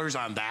 $80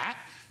 on that.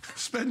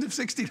 Spend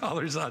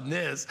 $60 on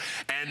this,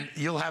 and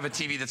you'll have a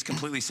TV that's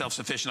completely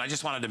self-sufficient. I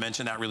just wanted to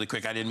mention that really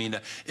quick. I didn't mean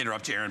to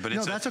interrupt you, Aaron, but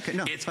no, that's okay.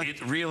 No, it's fine.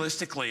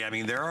 Realistically, I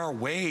mean, there are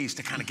ways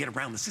to kind of get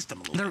around the system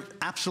a little bit. There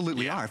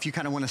absolutely are. If you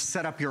kind of want to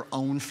set up your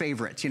own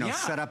favorites, you know,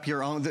 set up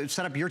your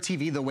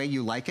TV the way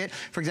you like it.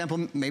 For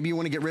example, maybe you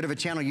want to get rid of a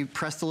channel. You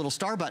press the little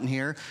star button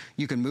here.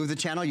 You can move the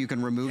channel. You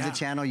can remove the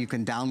channel. You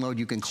can download.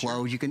 You can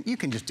close. You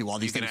can just do all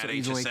these things so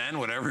easily. You can add HSN,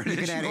 whatever it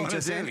is. You can add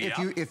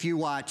HSN. If you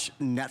watch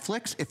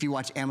Netflix, if you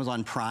watch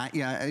Amazon Prime,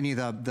 any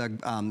of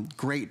the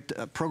great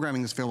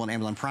programming that's available on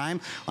Amazon Prime,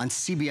 on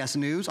CBS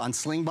News, on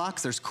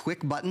Slingbox. There's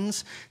quick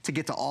buttons to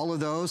get to all of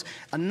those.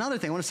 Another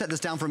thing, I want to set this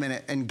down for a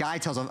minute, and Guy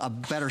tells a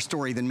better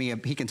story than me.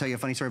 He can tell you a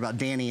funny story about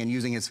Danny and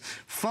using his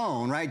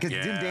phone, right? Because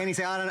didn't Danny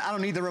say, I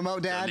don't need the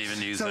remote, Dad? Doesn't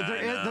even use so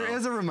that, there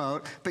is a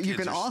remote, but you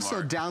can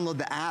also download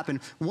the app.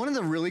 And one of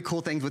the really cool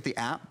things with the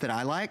app that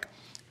I like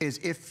is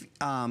if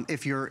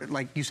you're,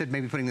 like you said,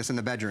 maybe putting this in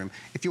the bedroom,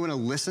 if you want to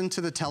listen to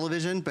the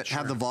television but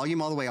have the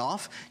volume all the way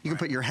off, you can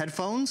put your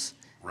headphones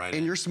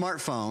in your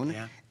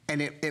smartphone,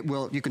 and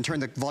you can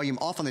turn the volume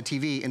off on the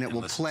TV and it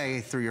will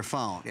play through your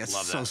phone. It's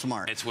so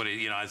smart. It's what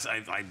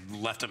I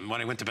left him when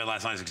I went to bed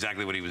last night. Is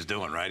exactly what he was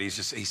doing, right?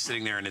 He's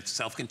sitting there and it's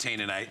self-contained.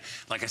 And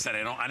like I said,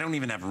 I don't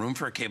even have room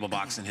for a cable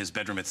box in his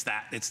bedroom. It's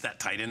that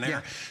tight in there.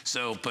 Yeah.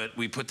 So, but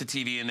we put the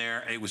TV in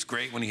there. It was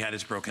great when he had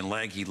his broken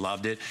leg. He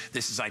loved it.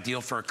 This is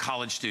ideal for a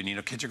college student. You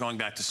know, kids are going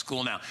back to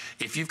school now.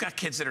 If you've got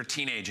kids that are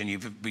teenage and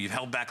you've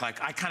held back, like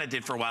I kind of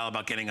did for a while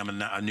about getting them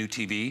a new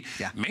TV,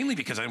 mainly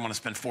because I didn't want to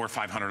spend $400 or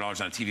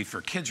 $500 on a TV for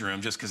a kid's room,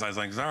 just because I was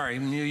like, sorry,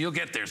 you'll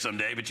get there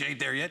someday, but you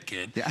ain't there yet,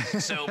 kid. Yeah.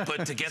 So,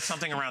 but to get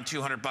something around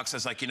 $200, I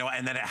was like, you know,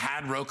 and then it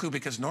had Roku,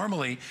 because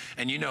normally,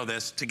 and you know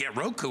this, to get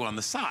Roku on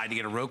the side, to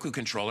get a Roku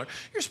controller,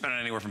 you're spending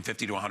anywhere from $50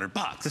 to $100.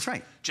 That's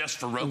right. Just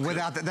for Roku.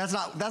 Without that's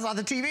not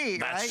the TV.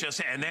 That's right? just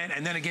it.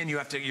 And then again,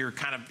 you're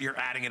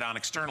adding it on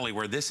externally,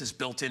 where this is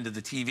built into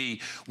the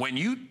TV.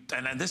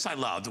 And this I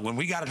loved. When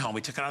we got it home,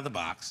 we took it out of the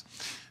box.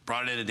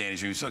 Brought it into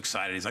Danny's room. He was so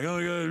excited. He's like, oh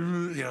my God,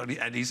 you know,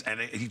 and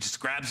he just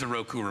grabs the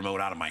Roku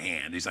remote out of my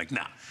hand. He's like,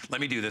 nah, let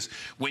me do this.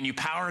 When you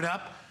power it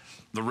up,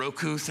 the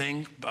Roku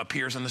thing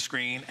appears on the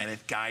screen and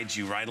it guides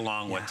you right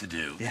along what to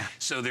do. Yeah.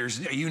 So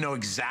you know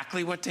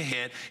exactly what to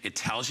hit. It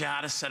tells you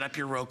how to set up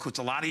your Roku. It's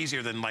a lot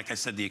easier than, like I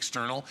said, the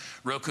external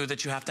Roku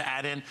that you have to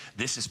add in.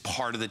 This is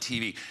part of the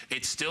TV.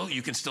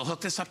 You can still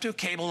hook this up to a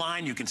cable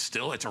line.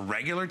 it's a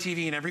regular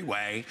TV in every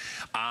way.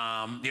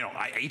 You know,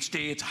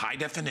 HD, it's high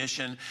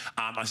definition.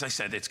 As I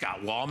said, it's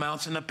got wall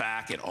mounts in the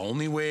back. It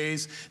only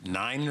weighs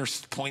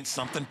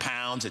 9-point-something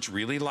pounds. It's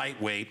really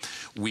lightweight.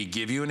 We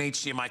give you an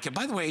HDMI cable.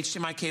 By the way,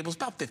 HDMI cables,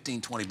 about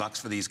 $15-20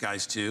 for these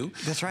guys too.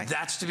 That's right.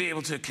 That's to be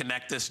able to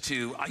connect this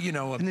to, you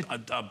know,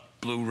 a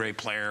Blu-ray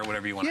player,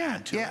 whatever you want to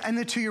add to it. Yeah, and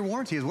the 2-year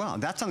warranty as well.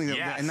 That's something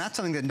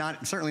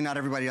that, certainly not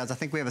everybody does. I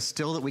think we have a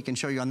still that we can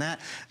show you on that.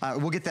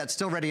 We'll get that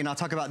still ready, and I'll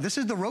talk about, this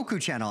is the Roku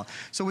channel.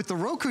 So with the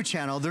Roku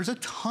channel, there's a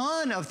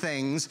ton of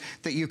things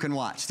that you can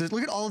watch.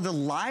 Look at all of the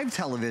live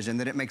television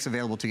that it makes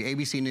available to you.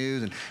 ABC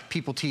News and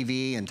People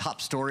TV and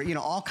Top Story, you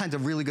know, all kinds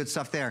of really good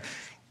stuff there.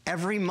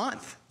 Every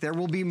month, there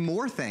will be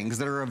more things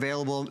that are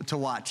available to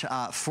watch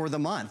for the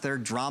month. There are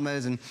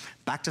dramas and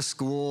back to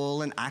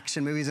school and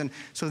action movies. And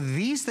so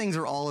these things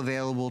are all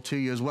available to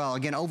you as well.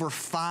 Again, over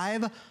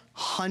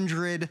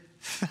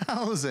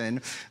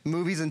 500,000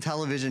 movies and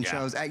television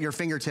shows at your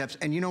fingertips.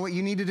 And you know what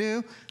you need to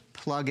do?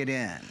 Plug it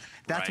in.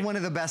 That's one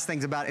of the best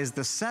things about it is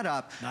the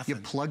setup. You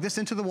plug this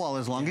into the wall.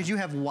 As long as you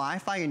have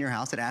Wi-Fi in your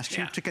house, it asks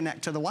you to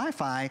connect to the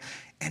Wi-Fi.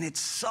 And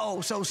it's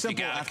so simple after that.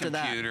 You got a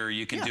computer,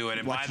 you can do it.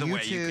 And by the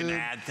way, you can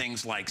add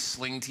things like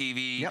Sling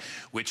TV,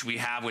 which we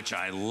have, which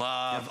I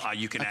love.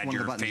 You can add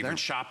your favorite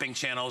shopping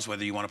channels,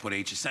 whether you want to put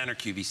HSN or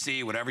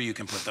QVC, whatever, you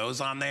can put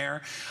those on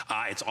there.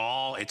 It's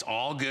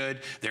all good.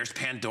 There's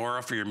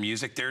Pandora for your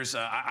music. There's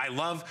I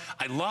love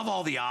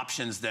all the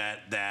options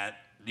that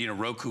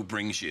Roku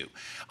brings you,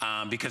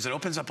 because it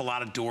opens up a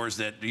lot of doors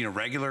that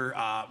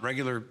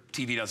regular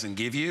TV doesn't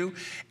give you,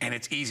 and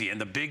it's easy.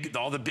 And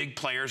all the big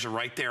players are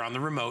right there on the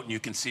remote, and you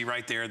can see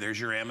right there. There's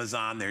your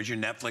Amazon, there's your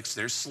Netflix,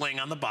 there's Sling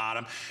on the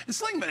bottom. And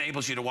Sling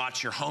enables you to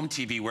watch your home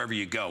TV wherever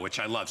you go, which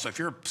I love. So if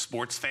you're a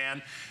sports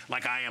fan,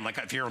 like I am, like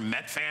if you're a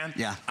Met fan,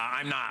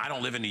 I'm not. I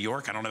don't live in New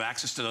York. I don't have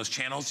access to those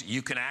channels.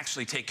 You can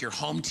actually take your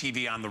home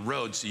TV on the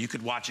road, so you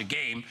could watch a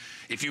game.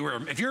 If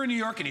you're in New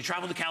York and you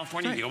travel to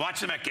California, you can watch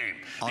the Met game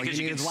because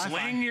you can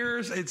sling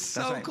yours. It's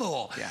so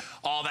cool. Yeah.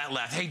 All that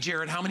left. Hey,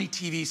 Jared, how many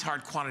TVs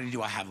hard quantity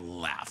do I have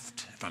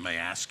left, if I may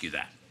ask you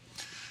that?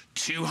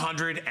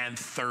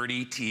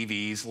 230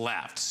 TVs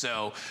left.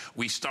 So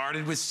we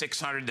started with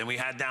 600, then we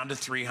had down to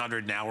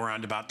 300. Now we're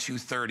on to about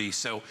 230.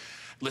 So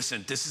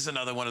listen, this is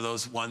another one of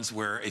those ones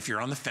where if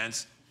you're on the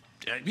fence,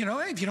 if you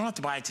don't have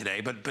to buy it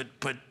today, but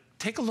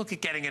take a look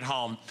at getting it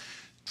home.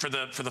 For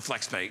the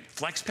FlexPay.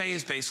 FlexPay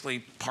is basically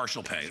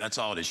partial pay. That's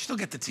all it is. You still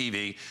get the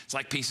TV. It's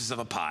like pieces of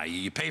a pie.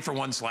 You pay for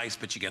one slice,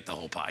 but you get the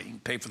whole pie. You can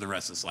pay for the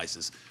rest of the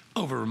slices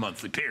over a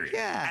monthly period.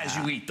 Yeah. As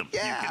you eat them.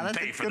 Yeah, you can that's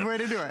pay a for good them, way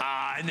to do it.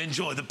 and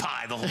enjoy the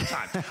pie the whole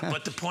time.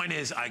 But the point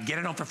is, get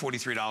it home for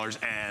 $43,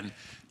 and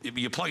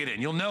you plug it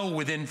in. You'll know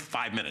within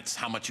 5 minutes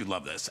how much you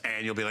love this,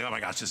 and you'll be like, oh my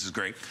gosh, this is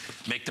great.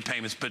 Make the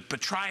payments, but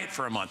try it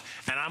for a month.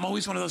 And I'm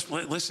always one of those.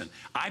 Listen,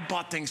 I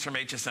bought things from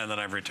HSN that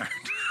I've returned.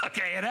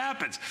 Okay, it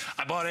happens.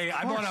 I bought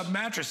a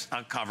mattress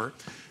cover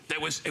that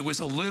it was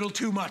a little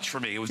too much for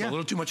me. It was a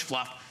little too much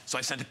fluff. So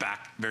I sent it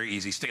back. Very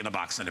easy. Stick it in the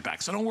box, send it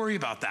back. So don't worry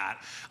about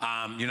that.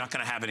 You're not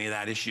going to have any of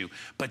that issue.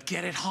 But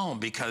get it home,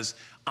 because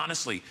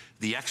honestly,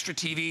 the extra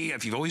TV,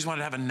 if you've always wanted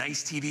to have a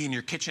nice TV in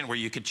your kitchen where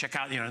you could check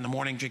out, in the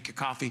morning, drink your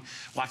coffee,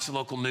 watch the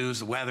local news,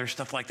 the weather,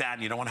 stuff like that,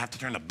 and you don't want to have to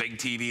turn the big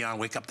TV on,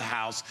 wake up the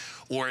house,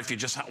 or if you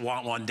just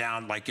want one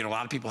down, like, a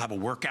lot of people have a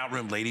workout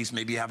room. Ladies,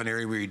 maybe you have an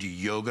area where you do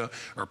yoga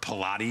or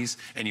Pilates,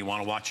 and you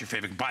want to watch your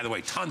favorite. By the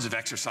way, tons of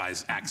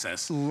exercise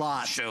access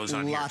shows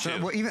on here,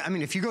 too. Well,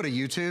 even, if you go to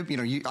YouTube,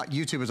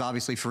 YouTube is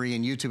obviously free,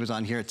 and YouTube is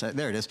on here.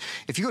 There it is.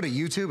 If you go to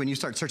YouTube and you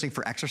start searching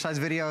for exercise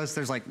videos,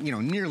 there's like,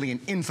 nearly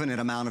an infinite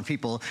amount of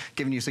people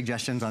giving you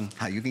suggestions on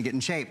how you can get in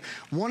shape.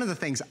 One of the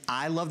things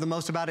I love the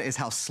most about it is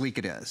how sleek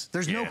it is.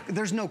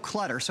 There's no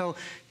clutter. So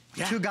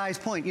to Guy's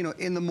point,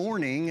 in the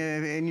morning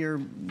in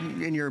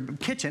your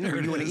kitchen where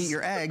you want to eat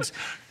your eggs,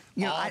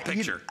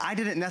 I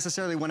didn't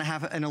necessarily want to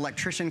have an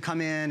electrician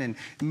come in and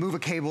move a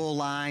cable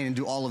line and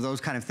do all of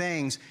those kind of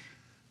things.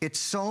 It's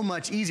so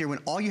much easier when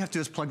all you have to do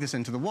is plug this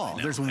into the wall.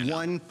 There's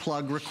one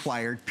plug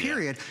required,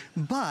 period.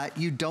 But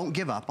you don't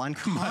give up on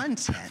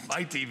content.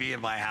 My TV in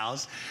my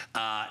house,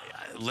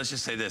 let's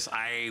just say this.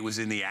 I was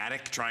in the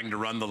attic trying to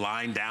run the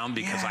line down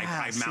because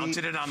I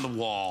mounted it on the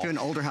wall. To an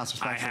older house,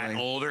 especially. I had an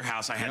older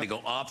house. I had to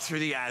go up through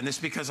the attic. And this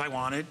is because I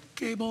wanted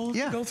cable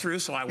to go through.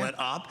 So I went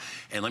up.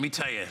 And let me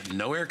tell you,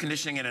 no air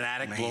conditioning in an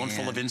attic, blowing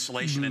full of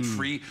insulation and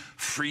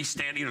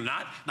freestanding,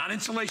 not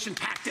insulation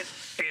packed it.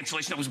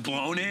 Insulation that was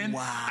blown in.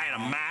 Wow. I had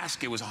a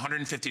mask. It was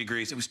 150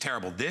 degrees. It was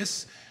terrible.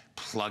 This,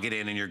 plug it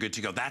in and you're good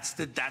to go. That's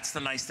the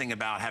nice thing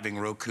about having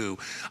Roku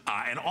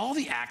and all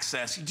the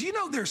access. Do you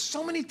know there's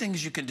so many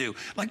things you can do?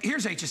 Like,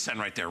 here's HSN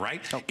right there,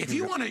 right? If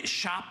you want to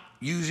shop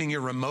using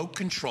your remote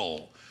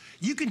control,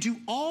 you can do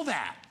all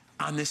that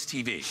on this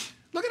TV.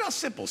 Look at how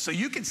simple. So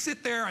you can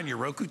sit there on your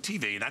Roku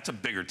TV. That's a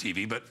bigger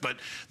TV, but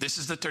this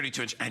is the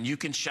 32-inch, and you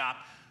can shop.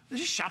 Is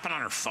she shopping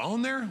on her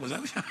phone there? Was that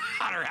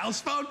on her house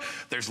phone?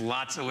 There's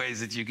lots of ways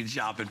that you can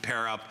shop and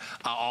pair up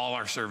all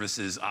our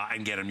services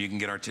and get them. You can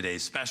get our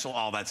Today's Special,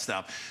 all that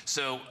stuff.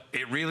 So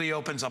it really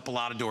opens up a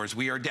lot of doors.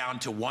 We are down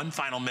to one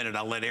final minute.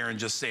 I'll let Aaron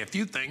just say a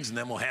few things, and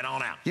then we'll head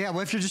on out. Yeah, well,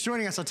 if you're just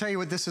joining us, I'll tell you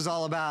what this is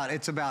all about.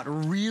 It's about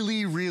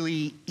really,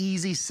 really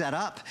easy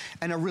setup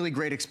and a really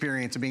great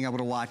experience of being able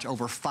to watch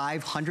over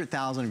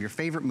 500,000 of your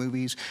favorite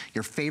movies,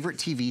 your favorite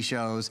TV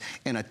shows,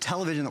 in a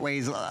television that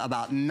weighs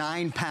about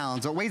 9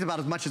 pounds. It weighs about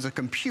as much as a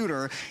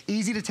computer,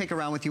 easy to take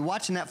around with you.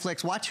 Watch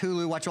Netflix, watch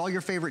Hulu, watch all your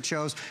favorite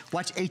shows,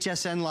 watch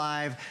HSN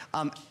Live.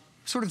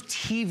 Sort of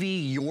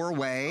TV your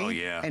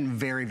way, and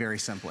very, very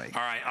simply.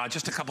 All right,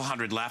 just a couple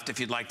hundred left. If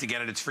you'd like to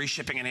get it, it's free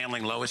shipping and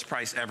handling, lowest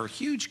price ever,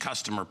 huge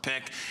customer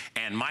pick,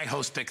 and my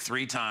host pick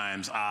 3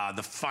 times.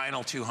 The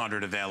final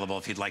 200 available.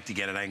 If you'd like to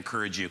get it, I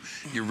encourage you.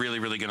 You're really,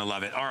 really going to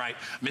love it. All right,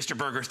 Mr.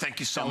 Berger, thank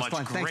you so much.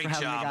 Great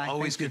job.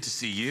 Always good to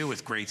see you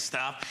with great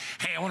stuff.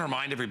 Hey, I want to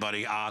remind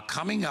everybody,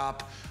 coming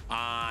up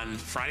on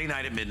Friday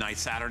night at midnight,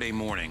 Saturday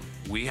morning,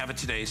 we have a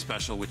Today's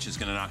Special, which is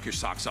going to knock your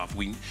socks off.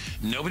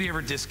 Nobody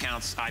ever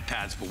discounts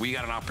iPads, but we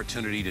got an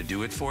opportunity to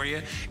do it for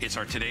you. It's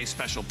our Today's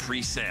Special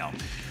pre-sale.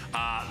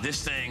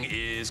 This thing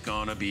is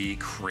gonna be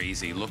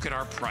crazy. Look at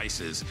our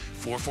prices,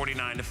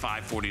 $449 to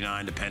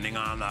 $549, depending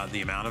on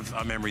the amount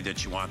of memory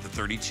that you want. The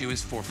 32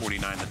 is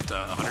 $449, the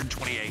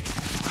 128,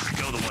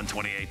 go the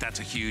 128. That's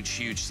a huge,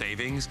 huge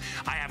savings.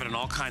 I have it in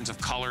all kinds of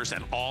colors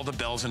and all the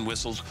bells and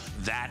whistles.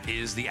 That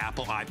is the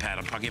Apple iPad.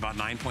 I'm talking about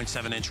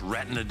 9.7-inch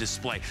Retina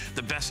display,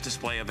 the best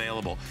display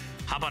available.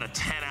 How about a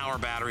 10-hour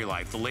battery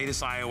life? The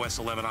latest iOS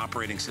 11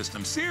 operating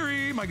system.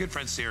 Siri, my good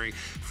friend Siri,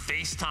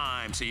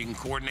 FaceTime, so you can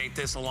coordinate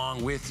this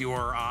along with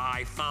your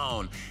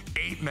iPhone.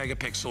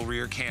 8-megapixel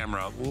rear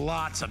camera.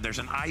 There's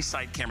an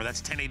eyesight camera.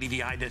 That's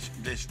 1080p high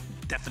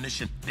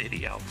definition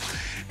video.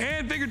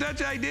 And finger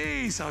touch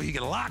ID, so you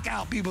can lock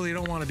out people you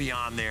don't want to be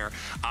on there.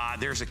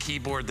 There's a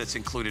keyboard that's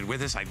included with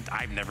this.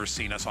 I've never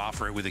seen us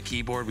offer it with a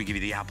keyboard. We give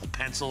you the Apple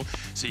Pencil,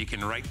 so you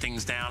can write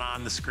things down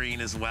on the screen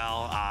as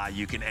well.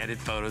 You can edit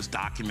photos,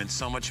 documents,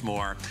 so much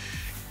more.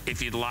 If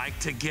you'd like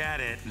to get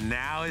it,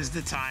 now is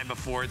the time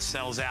before it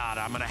sells out.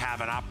 I'm going to have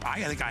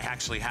I think I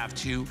actually have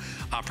 2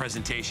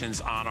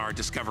 presentations on our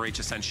Discover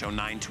HSN show,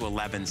 9 to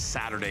 11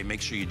 Saturday. Make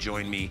sure you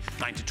join me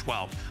 9 to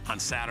 12 on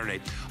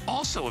Saturday.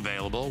 Also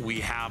available, we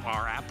have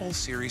our Apple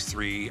Series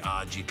 3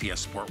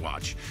 GPS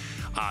Sportwatch.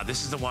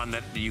 This is the one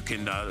that you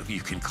can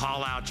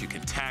call out, you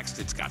can text.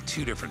 It's got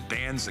 2 different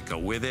bands that go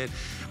with it.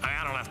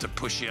 I don't have to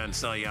push you and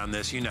sell you on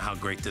this. You know how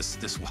great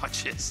this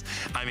watch is.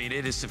 I mean,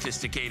 it is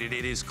sophisticated,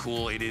 it is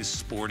cool, it is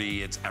sporty,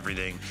 it's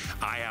everything.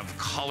 I have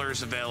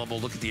colors available.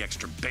 Look at the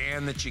extra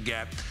band that you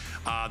get.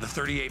 The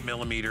 38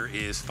 millimeter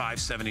is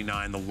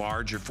 $579. The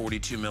larger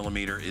 42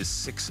 millimeter is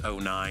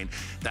 $609.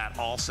 That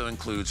also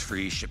includes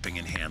free shipping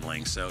and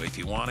handling. So if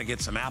you want to get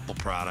some Apple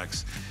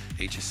products,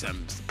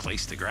 HSN is the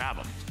place to grab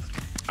them.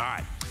 All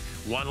right.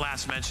 One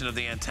last mention of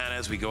the antenna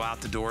as we go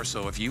out the door.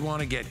 So if you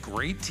want to get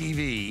great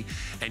TV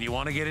and you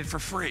want to get it for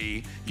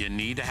free, you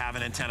need to have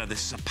an antenna.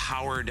 This is a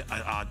powered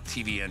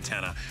TV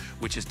antenna,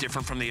 which is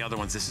different from the other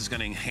ones. This is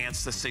going to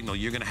enhance the signal.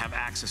 You're going to have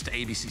access to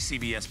ABC,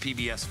 CBS,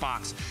 PBS,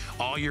 Fox,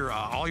 all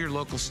your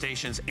local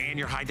stations and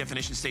your high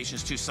definition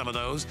stations too, some of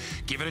those.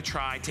 Give it a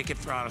try. Take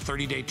it on a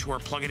 30-day tour.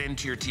 Plug it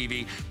into your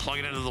TV. Plug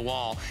it into the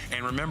wall.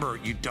 And remember,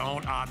 you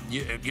don't have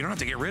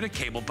to get rid of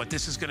cable, but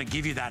this is going to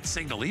give you that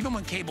signal. Even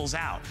when cable's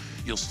out,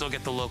 you'll still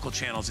get the local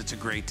channels. It's a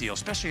great deal,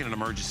 especially in an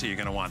emergency. You're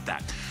going to want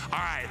that. All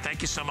right,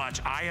 thank you so much.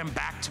 I am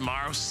back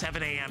tomorrow,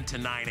 7 a.m. to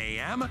 9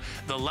 a.m.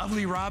 The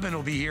lovely Robin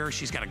will be here.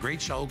 She's got a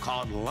great show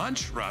called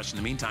Lunch Rush. In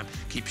the meantime,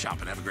 keep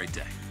shopping. Have a great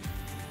day.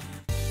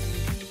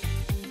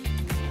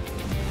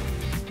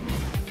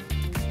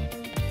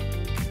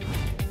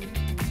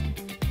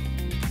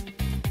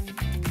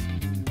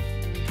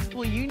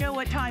 Well, you know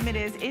what time it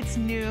is. It's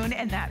noon,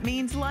 and that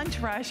means Lunch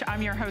Rush.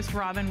 I'm your host,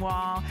 Robin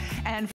Wall. And